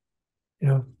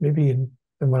 maybe and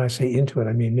when I say into it,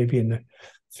 I mean maybe in the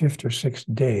 5th or 6th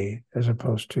day, as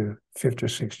opposed to 5th or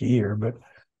 6th year, but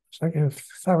it's like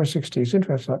 5 or 6 days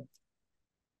into it, I thought,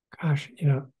 gosh,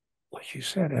 like you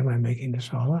said, am I making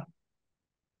this all up?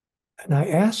 And I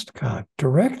asked God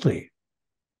directly.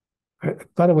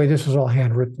 By the way, this was all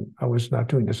handwritten. I was not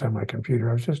doing this on my computer.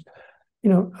 I was just,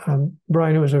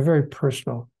 Brian, it was a very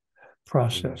personal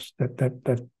process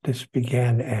that this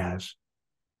began as.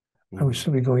 I was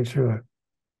simply going through a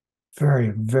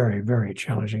very, very, very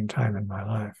challenging time in my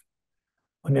life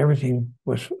when everything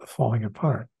was falling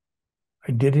apart.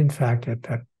 I did, in fact, at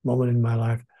that moment in my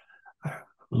life,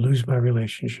 lose my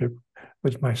relationship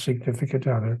with my significant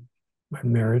other. My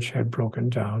marriage had broken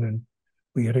down, and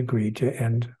we had agreed to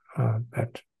end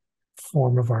that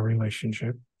form of our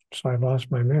relationship. So I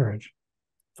lost my marriage.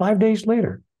 5 days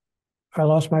later, I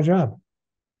lost my job.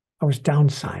 I was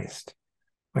downsized.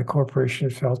 My corporation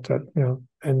felt that,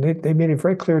 and they made it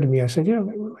very clear to me. I said,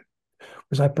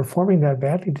 was I performing that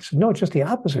badly? They said, no, it's just the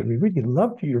opposite. We really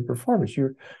loved your performance.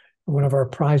 You're one of our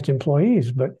prized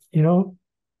employees, but,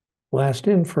 last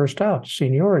in, first out,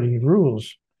 seniority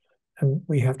rules. And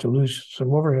we have to lose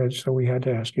some overhead, so we had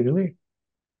to ask you to leave.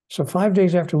 So 5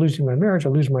 days after losing my marriage, I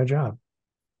lose my job.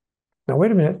 Now,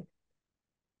 wait a minute.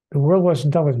 The world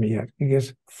wasn't done with me yet,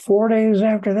 because 4 days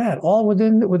after that, all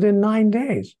within 9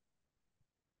 days,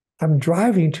 I'm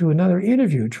driving to another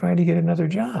interview, trying to get another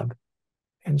job.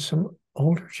 And some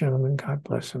older gentleman, God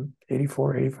bless him,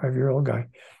 84, 85-year-old guy,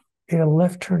 made a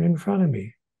left turn in front of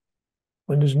me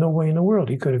when there's no way in the world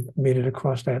he could have made it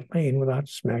across that lane without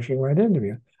smashing right into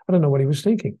me. I don't know what he was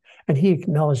thinking. And he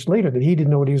acknowledged later that he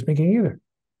didn't know what he was thinking either.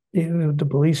 The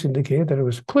police indicated that it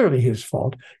was clearly his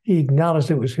fault. He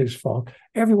acknowledged it was his fault.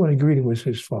 Everyone agreed it was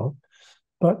his fault.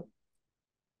 But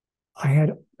I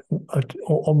had an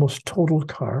almost totaled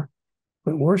car.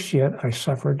 But worse yet, I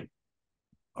suffered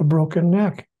a broken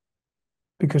neck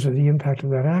because of the impact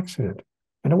of that accident.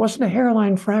 And it wasn't a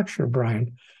hairline fracture,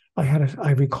 Brian.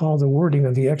 I recall the wording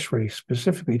of the x-ray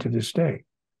specifically to this day.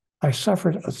 I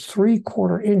suffered a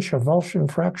 3/4 inch avulsion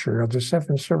fracture of the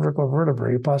 7th cervical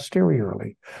vertebrae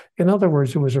posteriorly. In other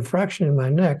words, it was a fraction in my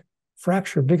neck,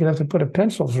 fracture big enough to put a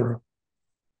pencil through.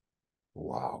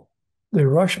 Wow. They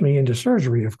rushed me into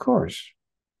surgery, of course.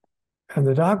 And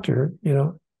the doctor,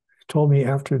 told me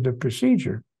after the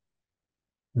procedure,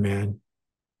 man,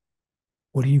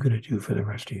 what are you going to do for the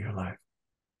rest of your life?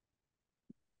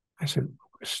 I said,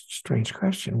 strange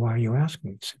question. Why are you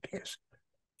asking? He said, because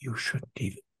you shouldn't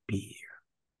even be here.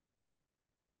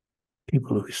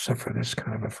 People who suffer this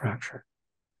kind of a fracture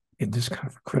in this kind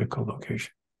of a critical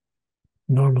location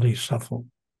normally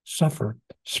suffer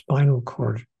spinal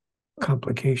cord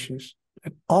complications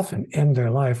that often end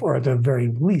their life, or at the very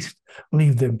least,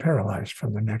 leave them paralyzed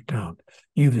from the neck down.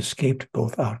 You've escaped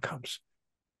both outcomes.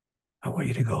 I want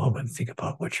you to go home and think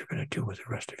about what you're going to do with the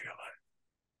rest of your life,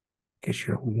 because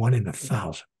you're 1 in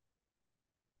 1,000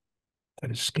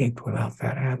 that escaped without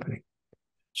that happening.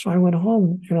 So I went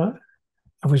home,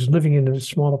 I was living in a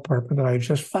small apartment that I had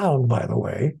just found, by the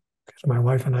way, because my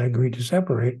wife and I agreed to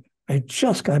separate. I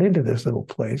just got into this little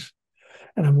place,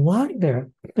 and I'm lying there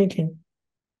thinking,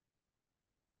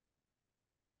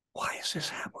 why is this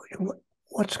happening?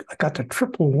 I got the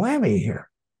triple whammy here.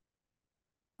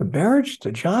 The marriage,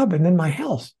 the job, and then my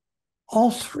health.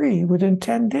 All 3 within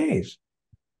 10 days.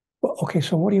 Well, okay,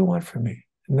 so what do you want from me?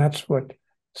 And that's what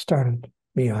started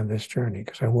me on this journey,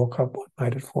 because I woke up one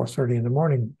night at 4:30 in the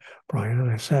morning, Brian,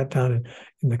 and I sat down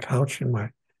in the couch in my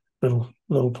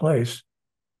little place,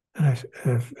 and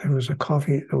there was a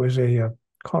coffee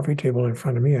table in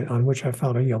front of me on which I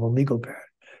found a yellow legal pad.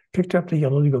 Picked up the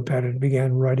yellow legal pad and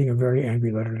began writing a very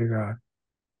angry letter to God.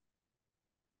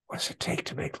 What does it take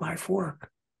to make life work?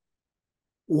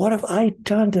 What have I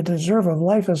done to deserve a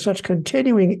life of such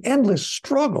continuing, endless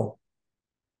struggle?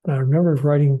 And I remember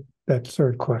writing that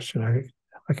third question.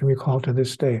 I can recall to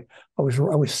this day. I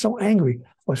was so angry. I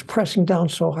was pressing down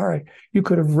so hard. You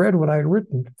could have read what I had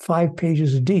written 5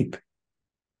 pages deep.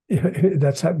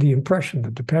 That's the impression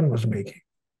that the pen was making.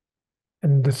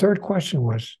 And the third question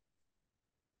was,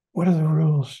 what are the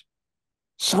rules?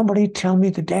 Somebody tell me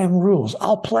the damn rules.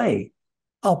 I'll play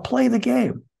the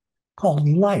game called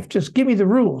life. Just give me the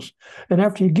rules. And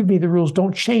after you give me the rules,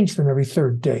 don't change them every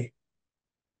 3rd day.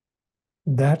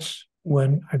 That's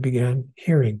when I began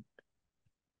hearing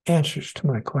answers to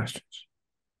my questions.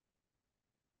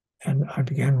 And I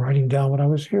began writing down what I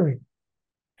was hearing.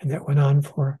 And that went on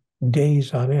for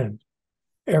days on end.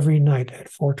 Every night at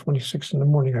 4:26 in the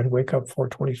morning, I'd wake up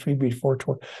 4:23,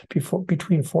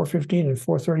 between 4:15 and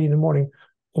 4:30 in the morning,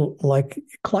 like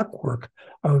clockwork.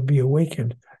 I would be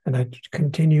awakened, and I'd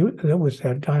continue. That was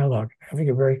that dialogue, having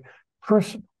a very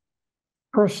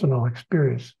personal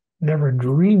experience, never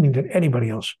dreaming that anybody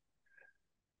else,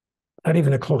 not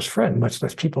even a close friend, much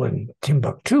less people in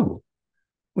Timbuktu,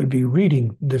 would be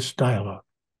reading this dialogue.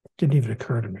 It didn't even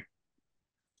occur to me.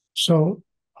 So,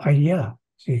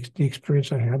 the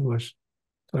experience I had was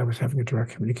that I was having a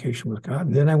direct communication with God.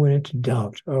 And then I went into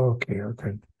doubt. Okay.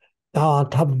 Now, on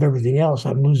top of everything else,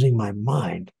 I'm losing my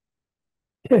mind.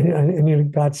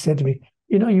 And God said to me,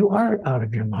 you are out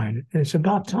of your mind, and it's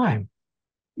about time.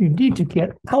 You need to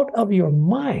get out of your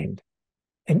mind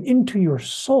and into your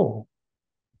soul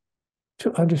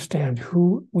to understand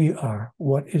who we are,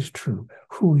 what is true,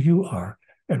 who you are,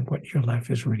 and what your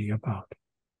life is really about.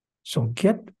 So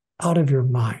get out of your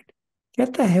mind.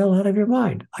 Get the hell out of your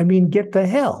mind. I mean, get the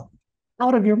hell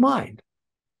out of your mind.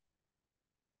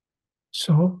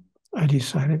 So I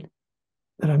decided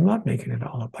that I'm not making it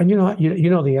all up. And you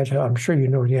know the answer. I'm sure you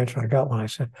know the answer I got when I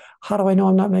said, how do I know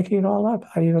I'm not making it all up?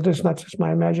 This is not just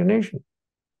my imagination.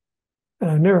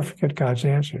 And I'll never forget God's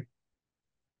answer.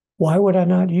 Why would I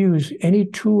not use any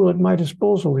tool at my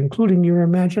disposal, including your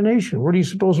imagination? Where do you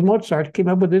suppose Mozart came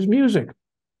up with his music?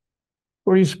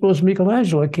 Where do you suppose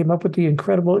Michelangelo came up with the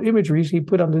incredible imageries he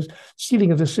put on the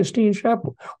ceiling of the Sistine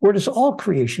Chapel? Where does all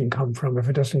creation come from if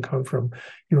it doesn't come from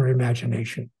your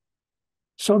imagination?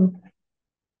 So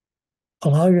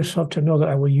allow yourself to know that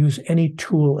I will use any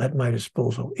tool at my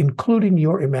disposal, including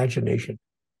your imagination.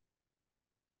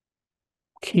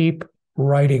 Keep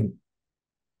writing.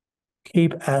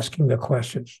 Keep asking the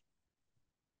questions.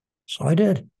 So I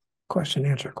did. Question,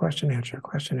 answer, question, answer,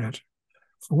 question, answer.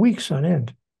 For weeks on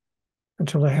end,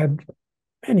 until I had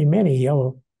many, many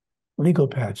yellow legal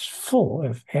pads full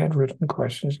of handwritten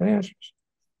questions and answers.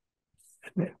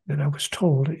 And then I was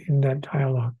told in that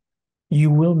dialogue, you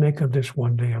will make of this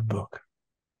one day a book,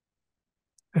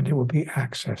 and it will be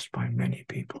accessed by many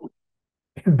people.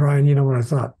 And Brian, you know what I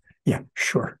thought? Yeah,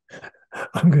 sure.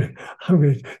 I'm going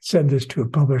to send this to a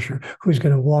publisher who's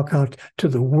going to walk out to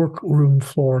the workroom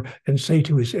floor and say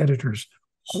to his editors,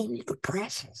 hold the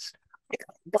presses.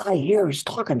 The guy here is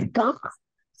talking to God.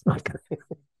 It's not going to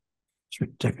happen. It's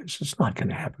ridiculous. It's not going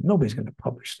to happen. Nobody's going to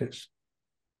publish this.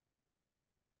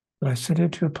 But I sent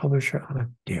it to a publisher on a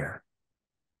dare.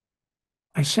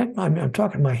 I'm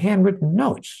talking my handwritten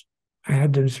notes. I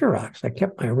had them Xerox. I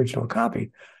kept my original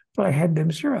copy, but I had them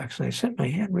Xerox. And I sent my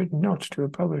handwritten notes to a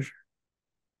publisher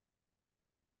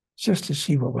just to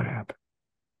see what would happen.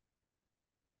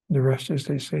 The rest, as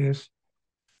they say, is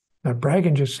not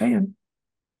bragging, just saying,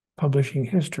 publishing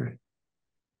history.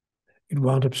 It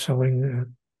wound up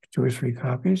selling 2 or 3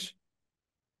 copies,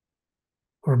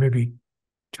 or maybe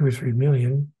 2 or 3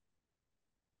 million.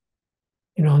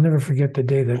 I'll never forget the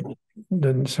day that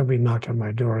then somebody knocked on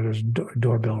my door. There's a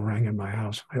doorbell rang in my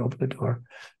house. I opened the door,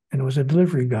 and it was a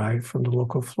delivery guy from the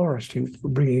local florist. He was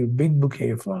bringing a big bouquet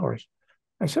of flowers.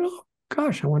 I said, "Oh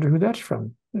gosh, I wonder who that's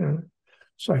from."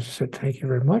 So I said, "Thank you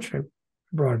very much." I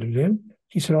brought it in.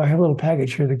 He said, "Oh, I have a little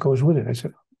package here that goes with it." I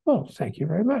said, "Well, thank you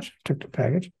very much." I took the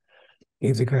package,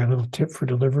 gave the guy a little tip for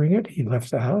delivering it. He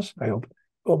left the house. I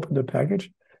opened the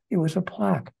package. It was a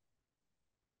plaque,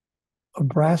 a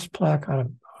brass plaque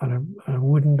on a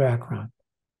wooden background.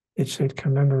 It said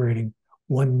commemorating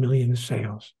 1 million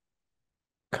sales,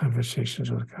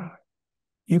 conversations with God.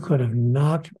 You could have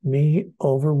knocked me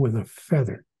over with a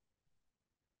feather.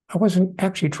 I wasn't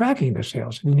actually tracking the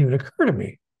sales. It didn't even occur to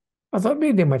me. I thought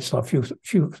maybe they might sell a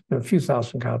few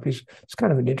thousand copies. It's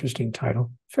kind of an interesting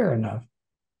title. Fair enough.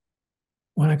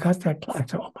 When I got that plaque, I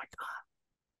thought, oh my God.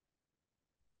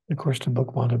 And of course, the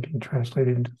book wound up being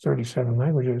translated into 37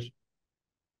 languages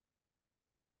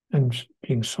and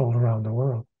being sold around the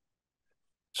world.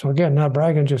 So again, not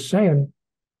bragging, just saying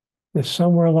that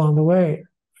somewhere along the way,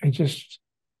 I just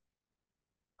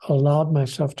allowed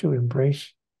myself to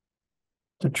embrace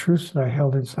the truths that I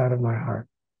held inside of my heart.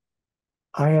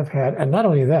 I have had, and not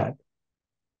only that,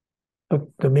 but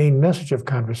the main message of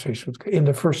Conversations in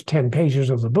the first 10 pages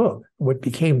of the book, what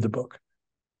became the book,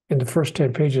 in the first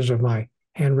 10 pages of my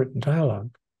handwritten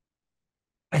dialogue,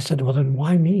 I said, well, then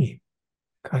why me?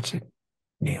 God said,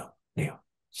 Neale,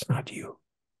 it's not you.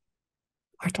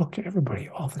 I talk to everybody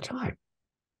all the time.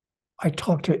 I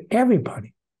talk to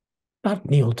everybody, not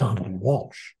Neale Donald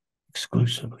Walsch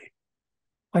exclusively.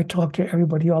 I talk to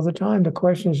everybody all the time. The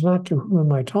question is not to whom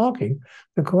am I talking?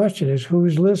 The question is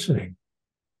who's listening?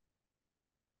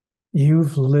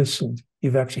 You've listened.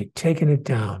 You've actually taken it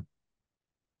down.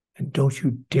 And don't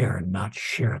you dare not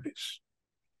share this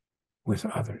with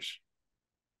others.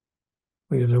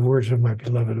 In the words of my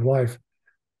beloved wife,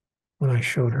 when I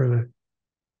showed her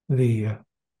the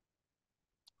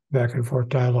back and forth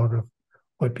dialogue of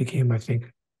what became, I think,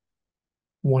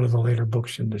 one of the later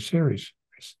books in the series,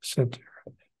 I said to her,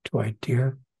 do I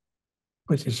dare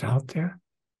put this out there?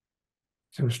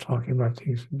 It was talking about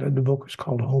things. The book was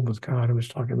called Home with God. It was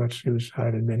talking about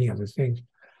suicide and many other things.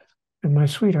 And my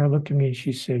sweetheart looked at me and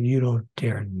she said, you don't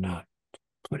dare not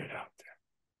put it out there.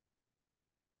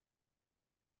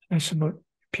 And I said, but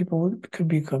people could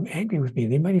become angry with me.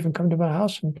 They might even come to my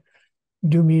house and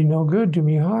do me no good, do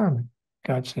me harm.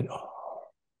 God said, oh,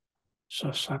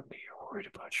 so suddenly you're worried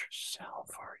about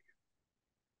yourself, are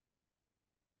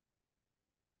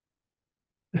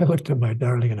you? I looked at my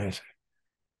darling and I said,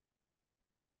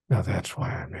 now that's why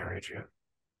I married you.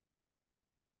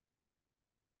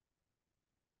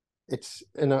 It's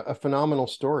a phenomenal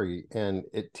story, and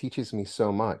it teaches me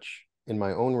so much in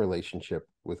my own relationship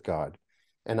with God.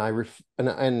 And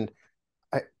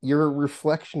you're a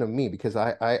reflection of me, because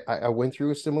I went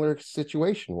through a similar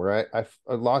situation where I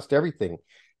lost everything,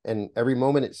 and every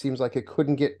moment it seems like it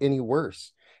couldn't get any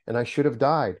worse, and I should have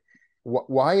died.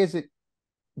 Why is it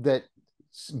that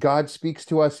God speaks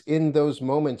to us in those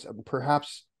moments?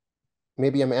 Perhaps,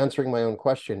 maybe I'm answering my own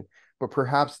question, but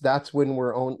perhaps that's when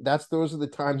those are the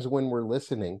times when we're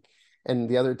listening, and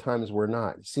the other times we're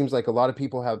not. It seems like a lot of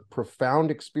people have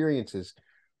profound experiences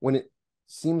when it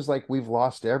seems like we've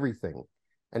lost everything.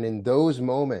 And in those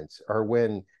moments are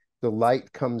when the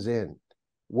light comes in.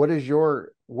 What is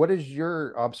your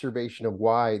observation of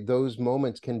why those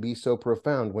moments can be so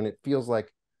profound when it feels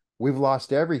like we've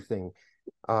lost everything,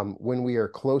 when we are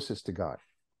closest to God?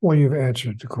 Well, you've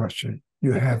answered the question.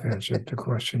 You have answered the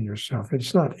question yourself.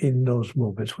 It's not in those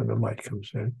moments when the light comes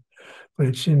in, but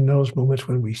it's in those moments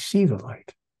when we see the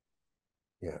light.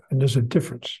 Yeah. And there's a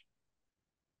difference.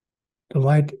 The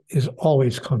light is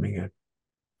always coming in,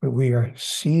 but we are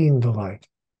seeing the light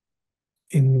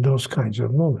in those kinds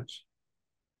of moments.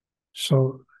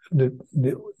 So the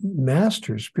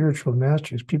masters, spiritual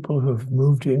masters, people who have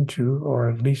moved into, or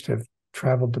at least have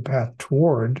traveled the path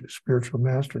toward spiritual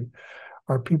mastery,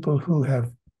 are people who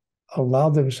have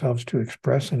allowed themselves to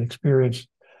express and experience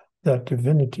that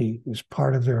divinity is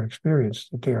part of their experience,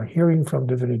 that they are hearing from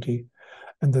divinity,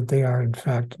 and that they are in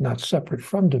fact not separate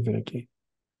from divinity,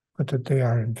 but that they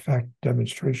are in fact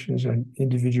demonstrations and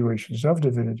individuations of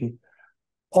divinity,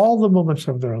 all the moments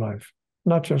of their life,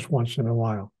 not just once in a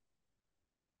while.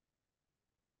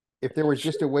 If there was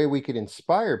just a way we could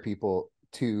inspire people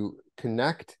to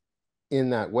connect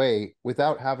in that way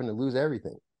without having to lose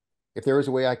everything, if there was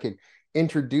a way I could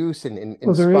introduce and inspire.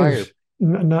 Well, there is.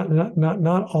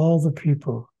 Not all the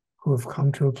people who have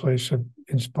come to a place of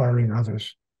inspiring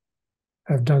others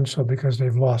have done so because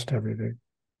they've lost everything.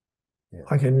 Yeah.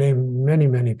 I can name many,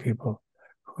 many people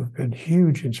who have been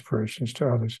huge inspirations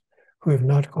to others who have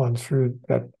not gone through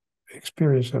that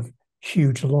experience of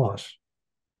huge loss.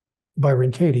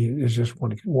 Byron Katie is just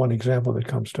one example that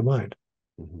comes to mind.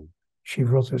 Mm-hmm. She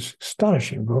wrote this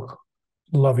astonishing book,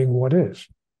 Loving What Is.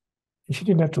 And she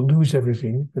didn't have to lose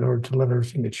everything in order to love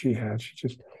everything that she had.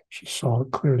 She saw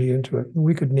clearly into it. And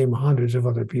we could name hundreds of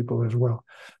other people as well.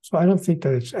 So I don't think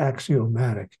that it's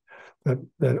axiomatic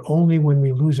that only when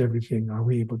we lose everything are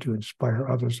we able to inspire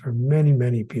others. There are many,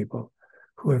 many people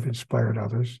who have inspired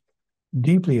others,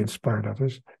 deeply inspired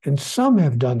others, and some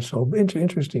have done so,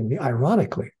 interestingly,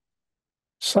 ironically,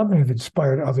 some have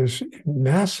inspired others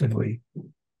massively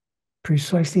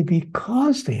precisely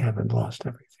because they haven't lost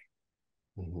everything.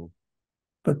 Mm-hmm.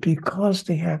 But because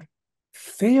they have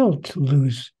failed to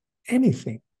lose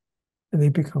anything, and they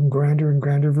become grander and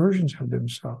grander versions of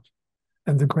themselves.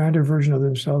 And the grander version of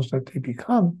themselves that they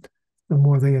become, the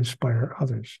more they inspire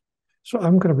others. So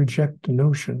I'm going to reject the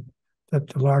notion that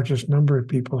the largest number of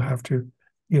people have to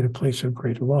be in a place of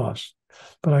great loss.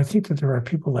 But I think that there are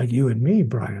people like you and me,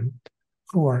 Brian,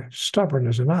 who are stubborn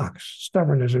as an ox,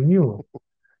 stubborn as a mule.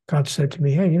 God said to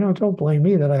me, hey, don't blame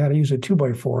me that I had to use a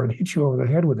 2x4 and hit you over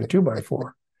the head with a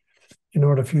 2x4 in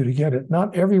order for you to get it.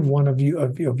 Not every one of you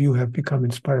have become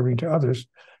inspiring to others,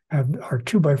 are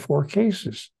 2x4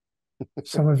 cases.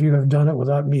 Some of you have done it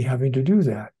without me having to do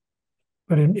that.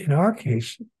 But in our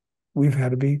case, we've had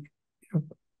to be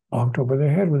bonked over the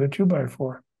head with a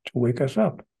 2x4 to wake us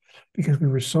up because we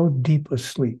were so deep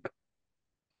asleep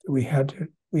that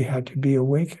we had to be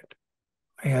awakened.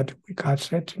 God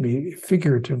said to me,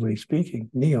 figuratively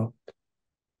speaking, Neale,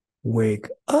 wake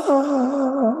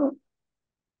up.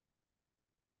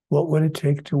 What would it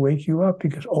take to wake you up?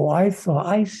 Because,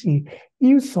 I see,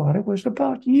 you thought it was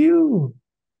about you.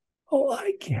 Oh,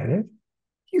 I get it.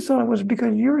 You thought it was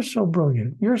because you're so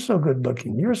brilliant. You're so good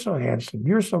looking. You're so handsome.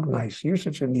 You're so nice. You're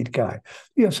such a neat guy.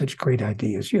 You have such great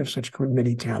ideas. You have such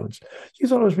many talents. You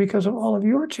thought it was because of all of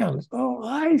your talents. Oh,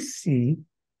 I see.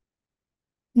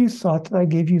 You thought that I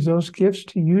gave you those gifts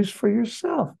to use for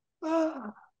yourself.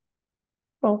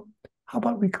 Well, how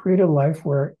about we create a life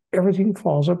where everything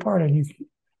falls apart and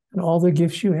all the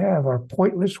gifts you have are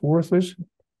pointless, worthless,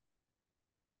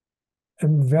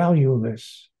 and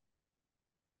valueless.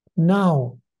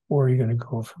 Now, where are you going to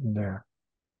go from there?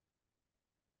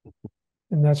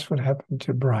 And that's what happened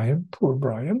to Brian, poor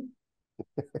Brian.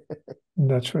 And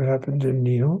that's what happened to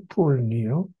Neale, poor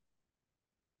Neale.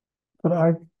 But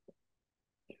I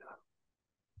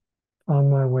found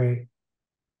my way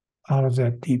out of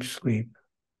that deep sleep.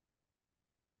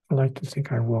 I like to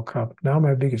think I woke up. Now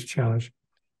my biggest challenge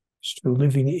is to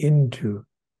living into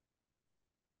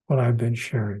what I've been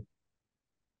sharing.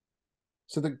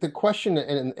 So the question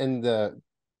and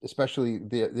especially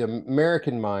the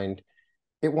American mind,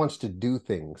 it wants to do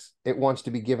things. It wants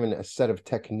to be given a set of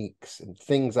techniques and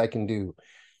things I can do.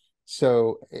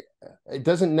 So it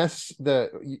doesn't necessarily,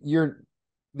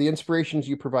 the inspirations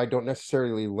you provide don't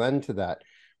necessarily lend to that.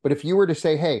 But if you were to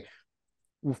say, hey,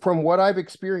 from what I've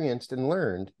experienced and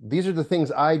learned, these are the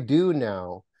things I do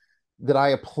now that I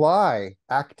apply,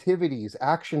 activities,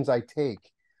 actions I take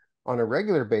on a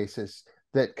regular basis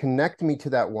that connect me to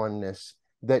that oneness,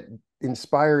 that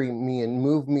inspire me and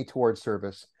move me towards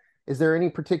service. Is there any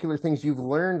particular things you've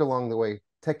learned along the way,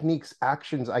 techniques,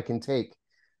 actions I can take?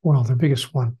 Well, the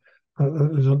biggest one, the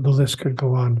list could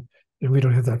go on, and we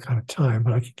don't have that kind of time,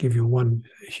 but I could give you one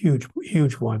huge,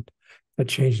 huge one that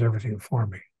changed everything for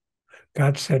me.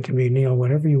 God said to me, Neale,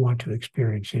 whatever you want to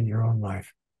experience in your own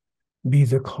life, be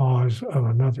the cause of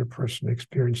another person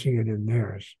experiencing it in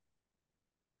theirs.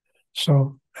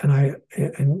 So, and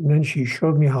then she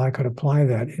showed me how I could apply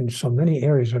that in so many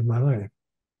areas of my life.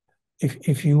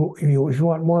 If you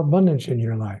want more abundance in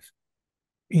your life,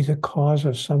 be the cause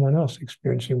of someone else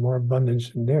experiencing more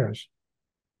abundance in theirs,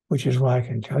 which is why I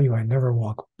can tell you I never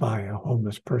walk by a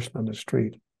homeless person on the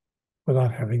street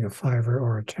without having a $5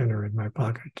 or a $10 in my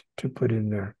pocket to put in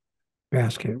their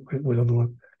basket with a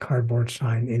little cardboard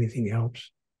sign, anything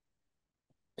helps.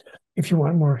 If you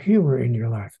want more humor in your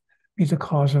life, be the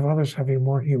cause of others having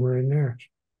more humor in theirs.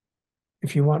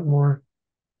 If you want more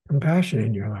compassion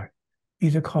in your life, be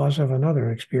the cause of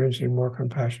another experiencing more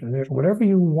compassion in theirs. Whatever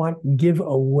you want, give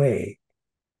away.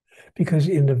 Because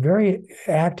in the very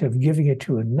act of giving it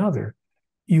to another,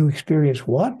 you experience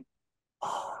what?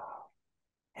 Oh,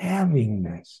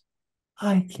 havingness.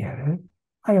 I get it.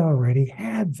 I already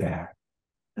had that.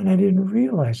 And I didn't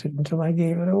realize it until I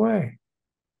gave it away.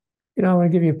 I'm going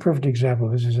to give you a perfect example.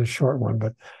 This is a short one,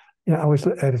 but I was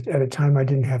at a time I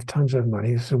didn't have tons of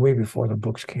money. This is way before the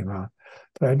books came out.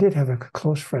 But I did have a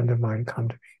close friend of mine come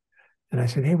to me. And I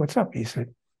said, hey, what's up? He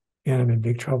said, yeah, I'm in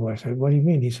big trouble. I said, what do you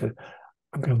mean? He said,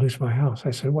 I'm going to lose my house.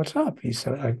 I said, what's up? He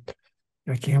said,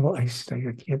 I gambled. I said,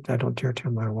 I can't. I don't dare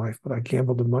tell my wife, but I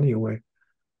gambled the money away,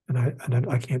 and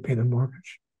I can't pay the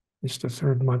mortgage. It's the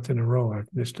third month in a row I've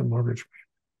missed a mortgage payment.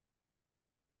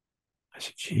 I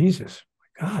said, Jesus,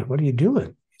 my God, what are you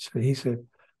doing? He said,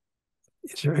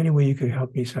 is there any way you could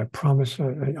help me? He said, I promise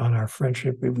on our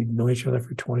friendship, we've known each other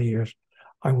for 20 years.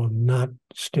 I will not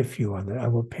stiff you on that. I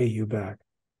will pay you back.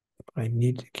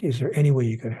 Is there any way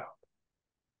you could help?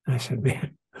 And I said,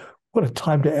 man, what a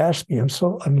time to ask me. I'm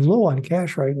low on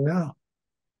cash right now.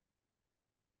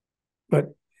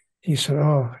 But he said,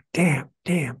 oh, damn.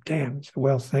 I said,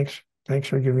 well, thanks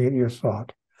for giving it your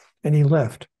thought. And he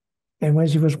left. And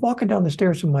as he was walking down the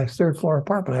stairs to my third floor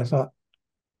apartment, I thought,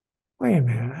 wait a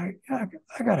minute,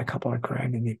 I got a couple of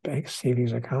grand in the bank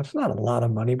savings account. It's not a lot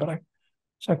of money, but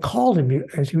so I called him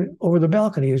as he was over the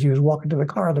balcony as he was walking to the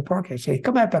car in the park. I say,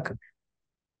 come back up.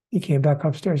 He came back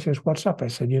upstairs. He says, what's up? I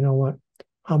said, you know what?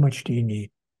 How much do you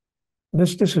need? And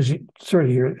this was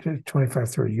 25,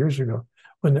 30 years ago,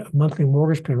 when the monthly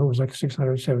mortgage payment was like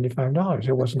 $675.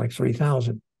 It wasn't like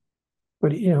 $3,000.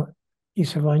 But, he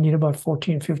said, well, I need about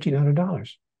 $1,400,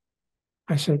 $1,500.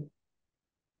 I said,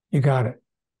 you got it.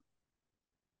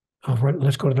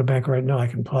 Let's go to the bank right now. I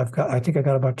think I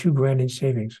got about $2,000 in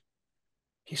savings.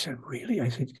 He said, really? I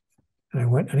said, and I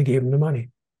went and I gave him the money.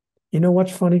 You know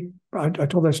what's funny? I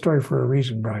told that story for a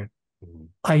reason, Brian. Mm-hmm.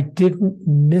 I didn't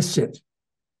miss it.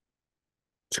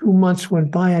 2 months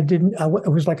went by. I didn't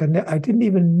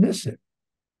even miss it.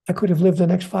 I could have lived the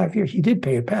next 5 years. He did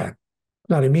pay it back.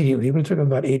 Not immediately, but it took him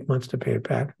about 8 months to pay it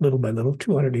back, little by little,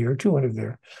 200 here, 200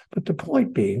 there. But the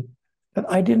point being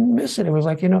that I didn't miss it. It was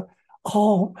like,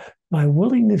 my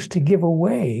willingness to give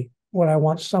away what I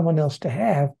want someone else to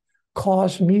have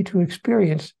caused me to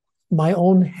experience my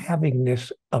own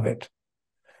havingness of it.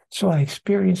 So I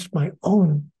experienced my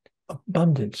own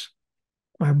abundance,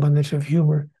 my abundance of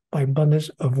humor, my abundance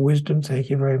of wisdom, thank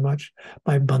you very much,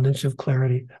 my abundance of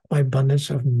clarity, my abundance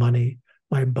of money,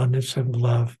 my abundance of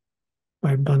love,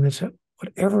 my abundance of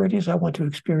whatever it is I want to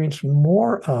experience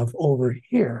more of over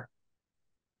here,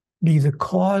 be the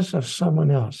cause of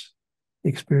someone else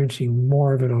experiencing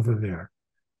more of it over there.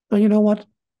 Now, you know what?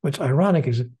 What's ironic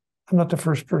is I'm not the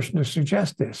first person to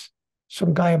suggest this.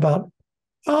 Some guy about,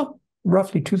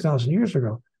 roughly 2,000 years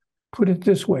ago put it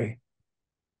this way: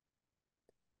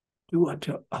 do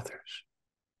unto others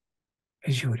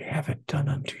as you would have it done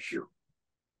unto you.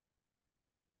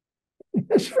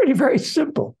 It's really very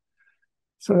simple.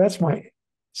 So that's my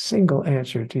single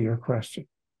answer to your question.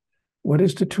 What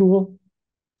is the tool?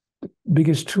 The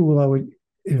biggest tool I would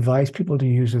advise people to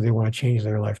use if they want to change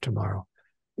their life tomorrow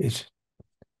is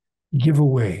give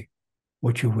away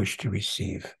what you wish to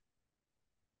receive.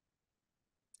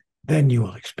 Then you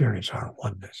will experience our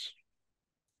oneness.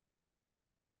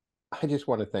 I just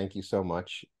want to thank you so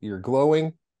much. You're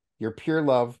glowing, you're pure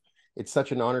love. It's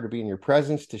such an honor to be in your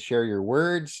presence, to share your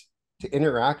words, to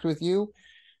interact with you.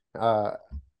 There's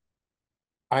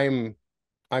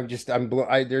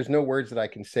no words that I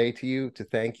can say to you to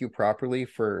thank you properly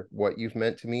for what you've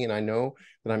meant to me. And I know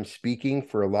that I'm speaking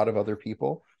for a lot of other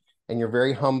people, and you're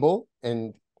very humble,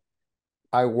 and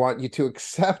I want you to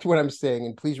accept what I'm saying,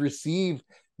 and please receive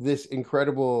this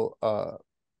incredible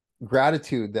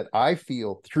gratitude that I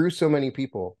feel through so many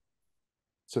people.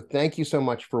 So thank you so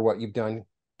much for what you've done.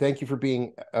 Thank you for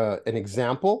being an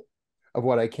example of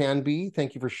what I can be.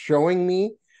 Thank you for showing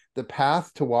me the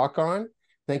path to walk on.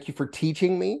 Thank you for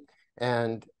teaching me.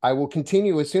 And I will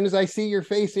continue as soon as I see your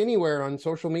face anywhere on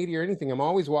social media or anything. I'm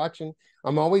always watching.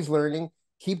 I'm always learning.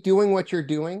 Keep doing what you're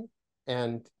doing.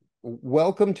 And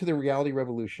welcome to the reality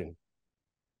revolution,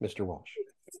 Mr. Walsch.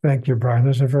 Thank you, Brian.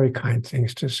 Those are very kind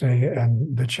things to say,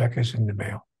 and the check is in the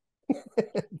mail.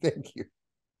 Thank you.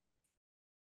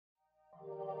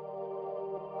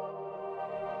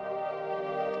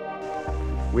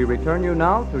 We return you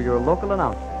now to your local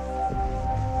announcement.